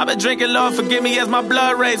 I've been drinking, Lord, forgive me as my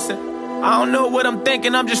blood racing. I don't know what I'm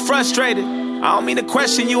thinking, I'm just frustrated. I don't mean to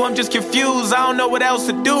question you, I'm just confused. I don't know what else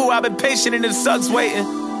to do, I've been patient and it sucks waiting.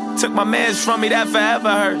 Took my mans from me, that forever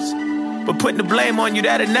hurts. But putting the blame on you,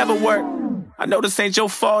 that'll never work. I know this ain't your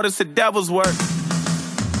fault, it's the devil's work.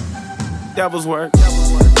 Devil's work.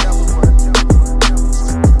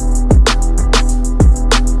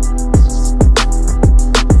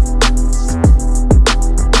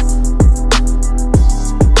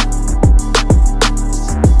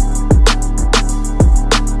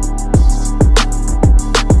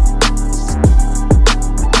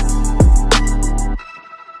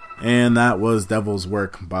 And that was Devil's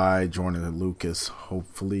Work by Joyner Lucas.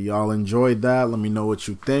 Hopefully y'all enjoyed that. Let me know what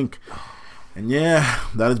you think. And yeah,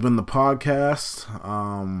 that has been the podcast.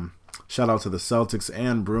 Shout out to the Celtics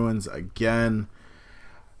and Bruins again.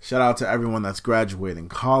 Shout out to everyone that's graduating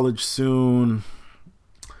college soon.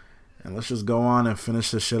 And let's just go on and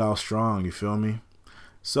finish this shit out strong, you feel me?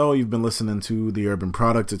 So you've been listening to The Urban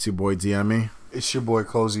Product. It's your boy DME. It's your boy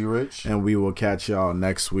Cozy Rich. And we will catch y'all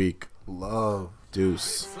next week. Love.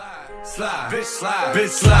 Deuce. Slide, bitch slide, bitch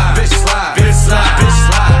slide, bitch slide, bitch slide, bitch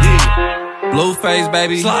slide, yeah. Blueface,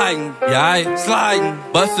 baby. Sliding, yeah, I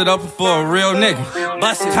sliding. Busted up for a real nigga.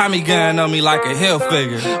 Busted. Tommy gun on me like a hill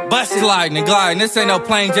figure. Busted. Sliding and gliding. This ain't no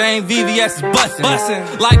plain Jane. VVS is busting.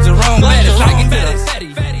 Busting. Like Jerome Bettis.